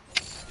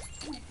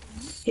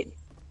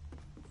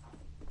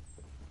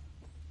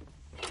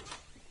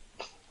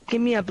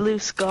 Give me a blue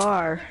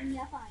scar.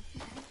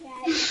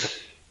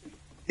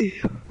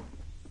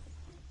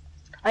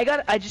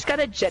 I just got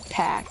a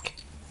jetpack.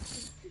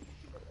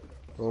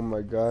 Oh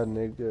my god,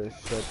 nigga.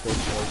 Shut the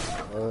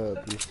fuck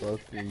up. You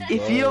fucking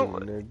If you dumb,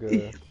 don't,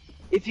 nigga.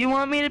 if you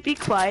want me to be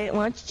quiet,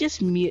 why don't you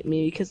just mute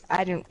me because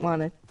I didn't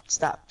want to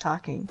stop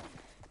talking.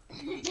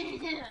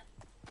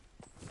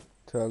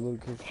 Try to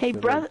look at Hey,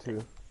 shit brother. up,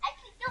 too.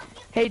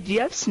 Hey, do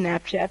you have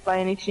Snapchat by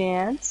any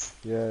chance?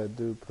 Yeah,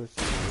 dude,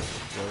 pussy.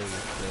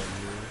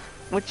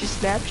 What's your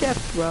Snapchat,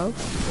 bro?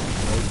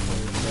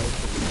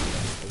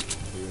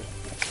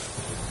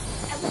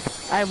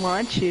 I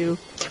want you.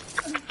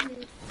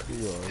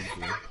 You are,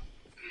 dude.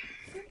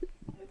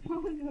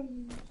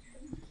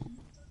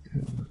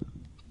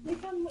 They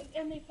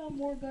found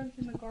more guns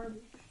in the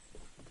garbage.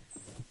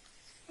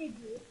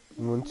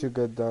 Once you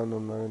get down,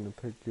 I'm not gonna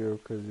pick you up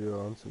because you're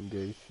on some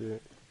gay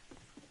shit.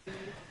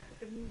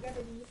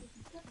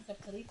 The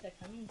police are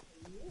coming for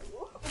you.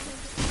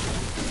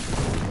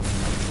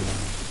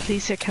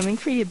 Police are coming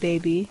for you,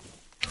 baby.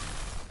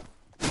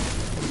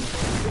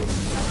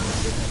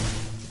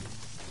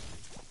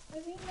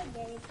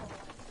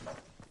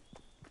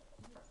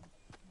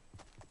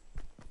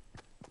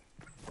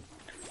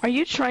 Are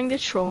you trying to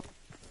troll?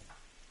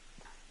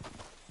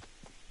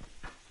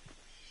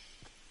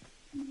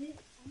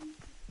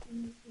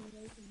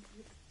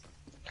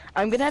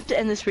 I'm gonna have to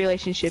end this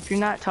relationship. You're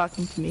not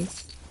talking to me.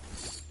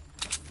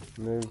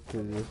 Maybe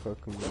because you're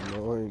fucking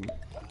annoying.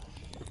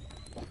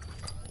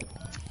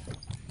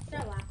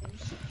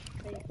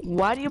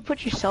 Why do you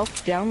put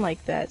yourself down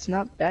like that? It's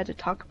not bad to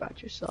talk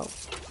about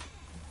yourself.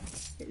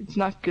 It's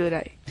not good,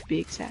 to be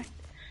exact.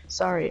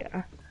 Sorry,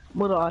 I'm a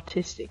little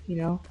autistic, you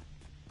know?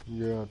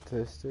 You're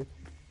autistic?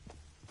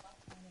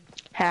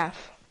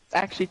 Half.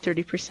 Actually,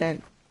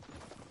 30%.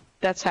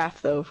 That's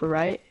half, though, for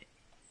right?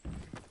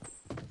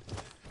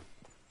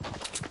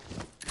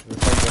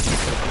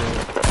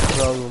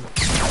 Problem.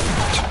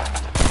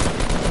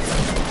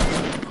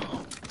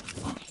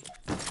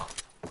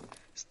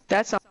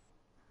 That's not.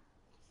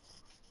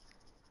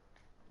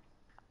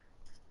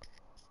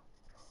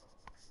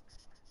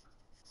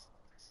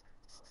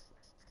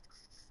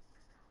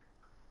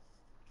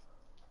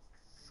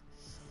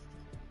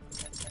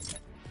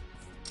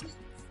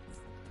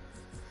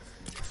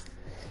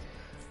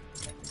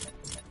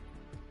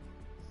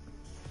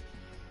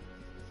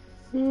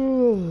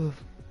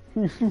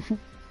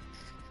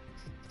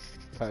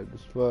 Tight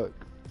as fuck.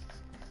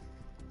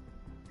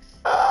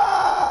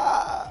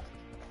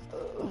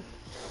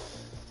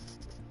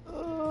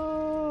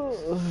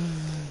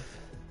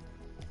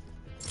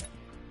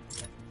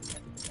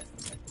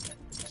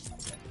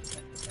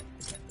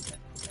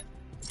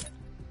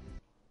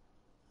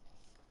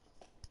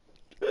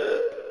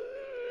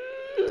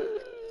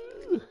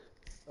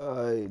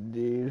 Alright,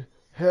 dude.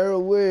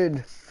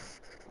 Heroin.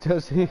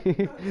 Just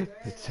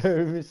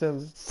serve me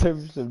some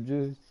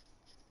juice.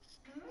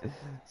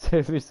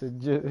 Serve me some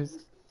juice.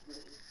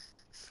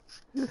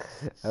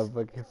 I'm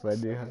fucking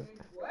funny, huh?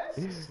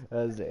 I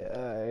was like,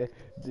 alright,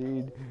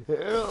 dude.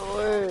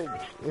 Heroin.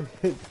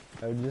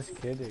 I'm just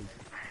kidding.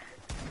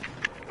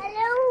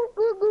 Hello,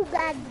 Goo Goo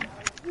Gaga.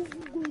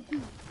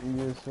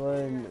 You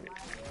swine.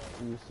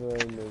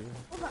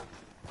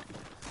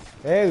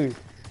 Hey,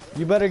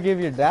 you better give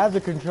your dad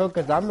the control,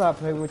 cause I'm not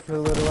playing with your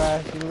little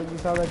ass. You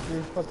sound like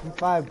you're fucking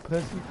 5,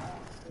 pussy.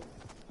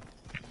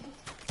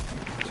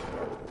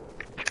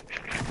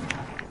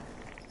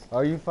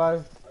 Are you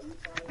 5?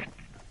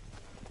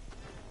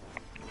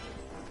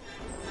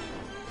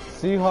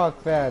 Seahawk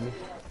fan.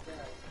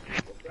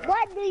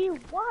 What do you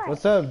want?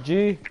 What's up,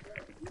 G?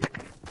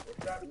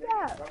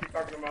 Yeah. Don't be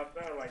talking to my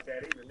son like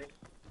that either, nigga.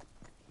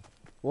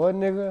 What,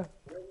 nigga?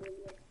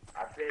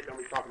 I said don't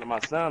be talking to my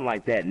son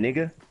like that,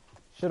 nigga.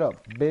 Shut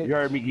up, bitch. You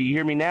heard me? You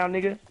hear me now,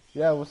 nigga?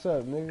 Yeah, what's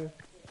up, nigga?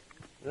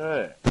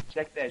 Good.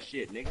 Check that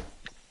shit, nigga.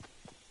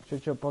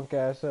 Shut your punk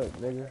ass up,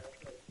 nigga.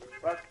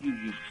 Fuck you,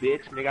 you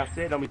bitch, nigga. I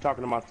said don't be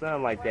talking to my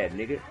son like that,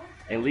 nigga.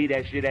 And leave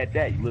that shit at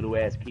that, you little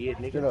ass kid,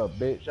 nigga. Shut up,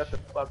 bitch. Shut the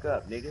fuck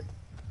up, nigga.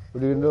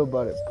 What do you know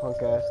about it, punk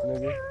ass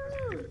nigga?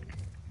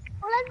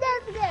 Well, let's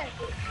dance again.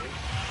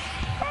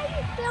 Hey,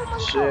 you film on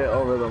Shit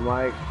over the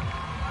mic.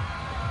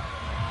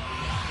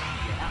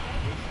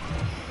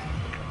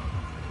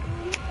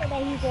 He said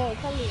that he's going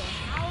to come here.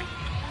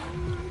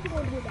 He's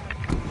going to do that.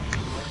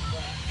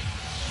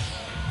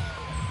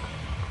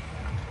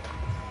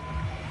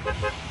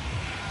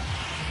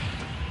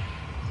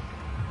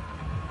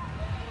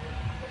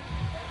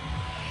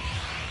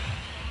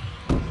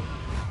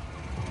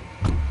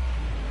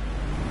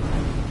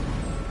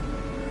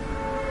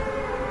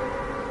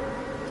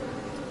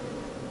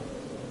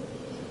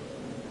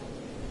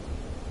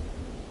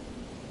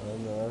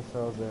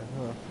 all day,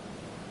 huh?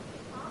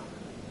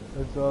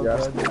 It's all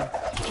Y'all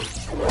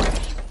bad.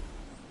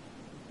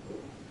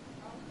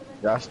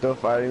 y'all still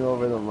fighting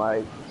over the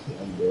mic?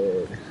 I'm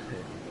dead.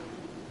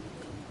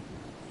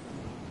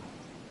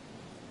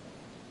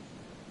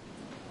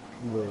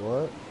 Wait,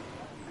 what?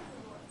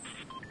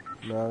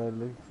 Now they're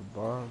looking for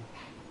bombs.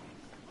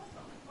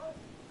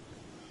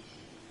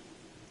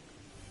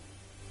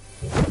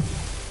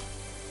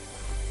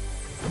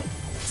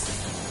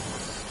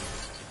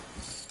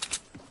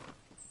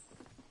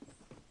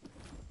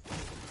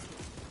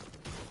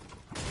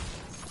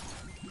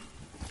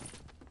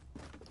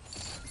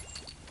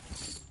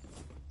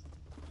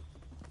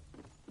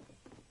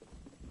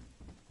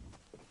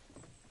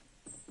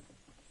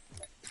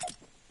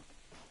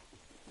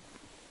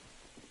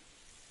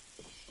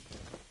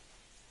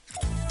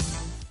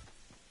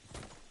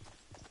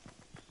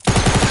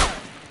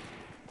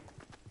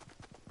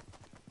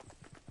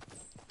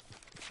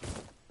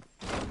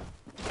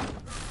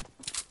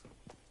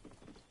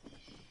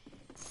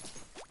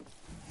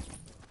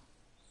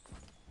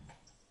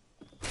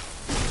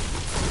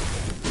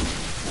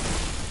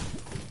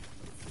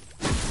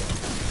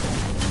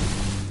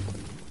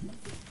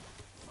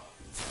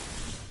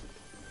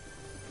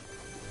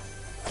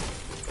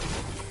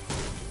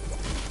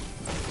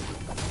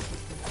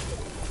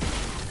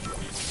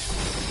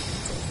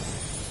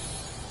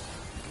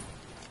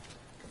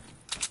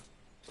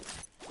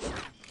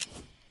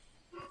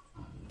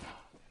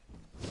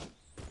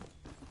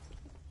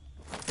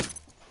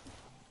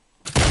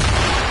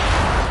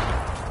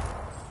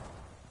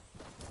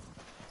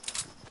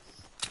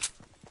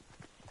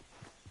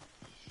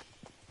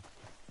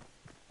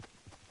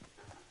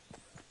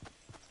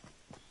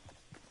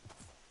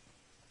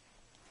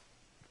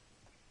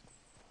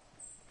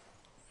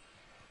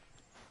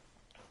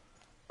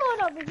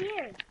 Going over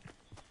here.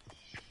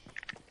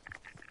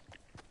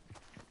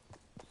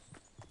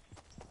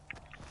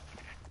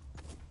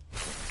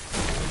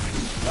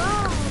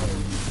 Wow.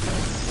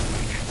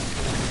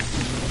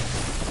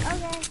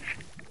 Okay.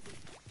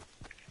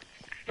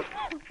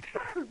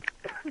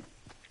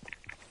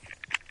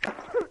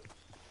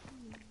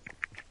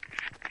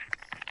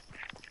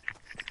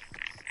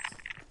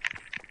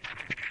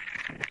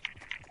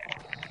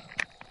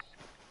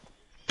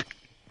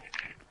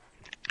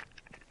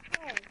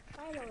 Oh,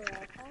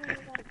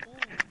 finally got a gun.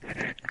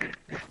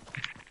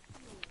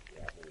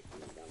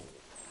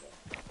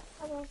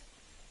 Okay.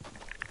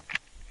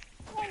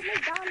 Hey,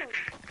 McDonald's.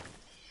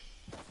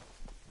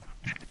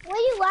 Where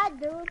you at,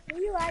 dude?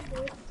 Where you at,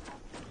 dude?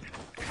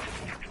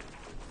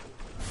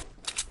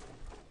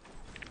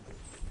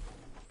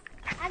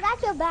 I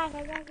got your back.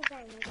 I got your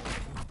back.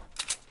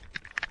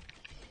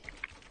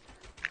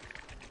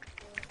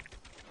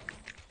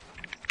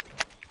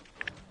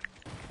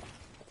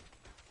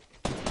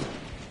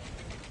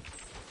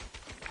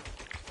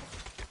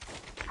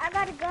 I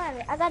got a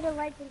gun. I got a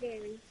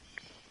legendary.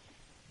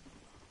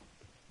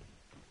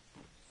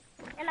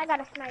 And I got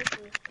a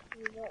sniper.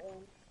 You got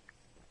one.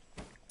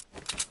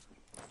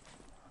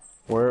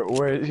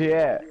 Where is he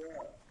at?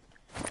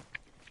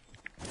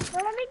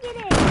 Well, let me get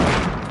in.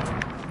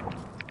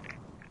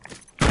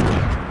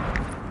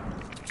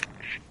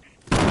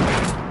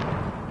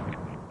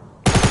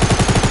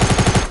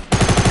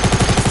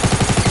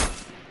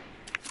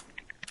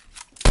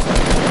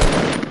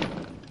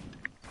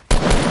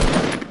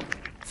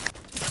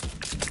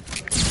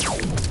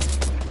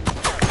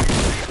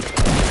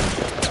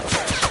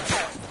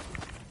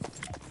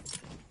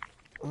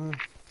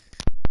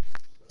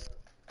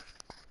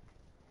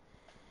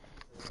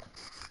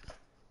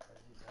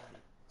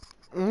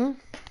 Mm?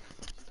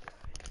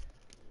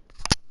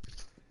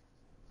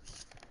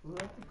 Who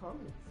liked the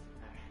comments?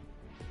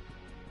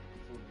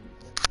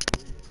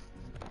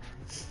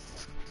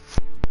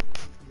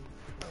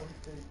 That was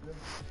pretty good.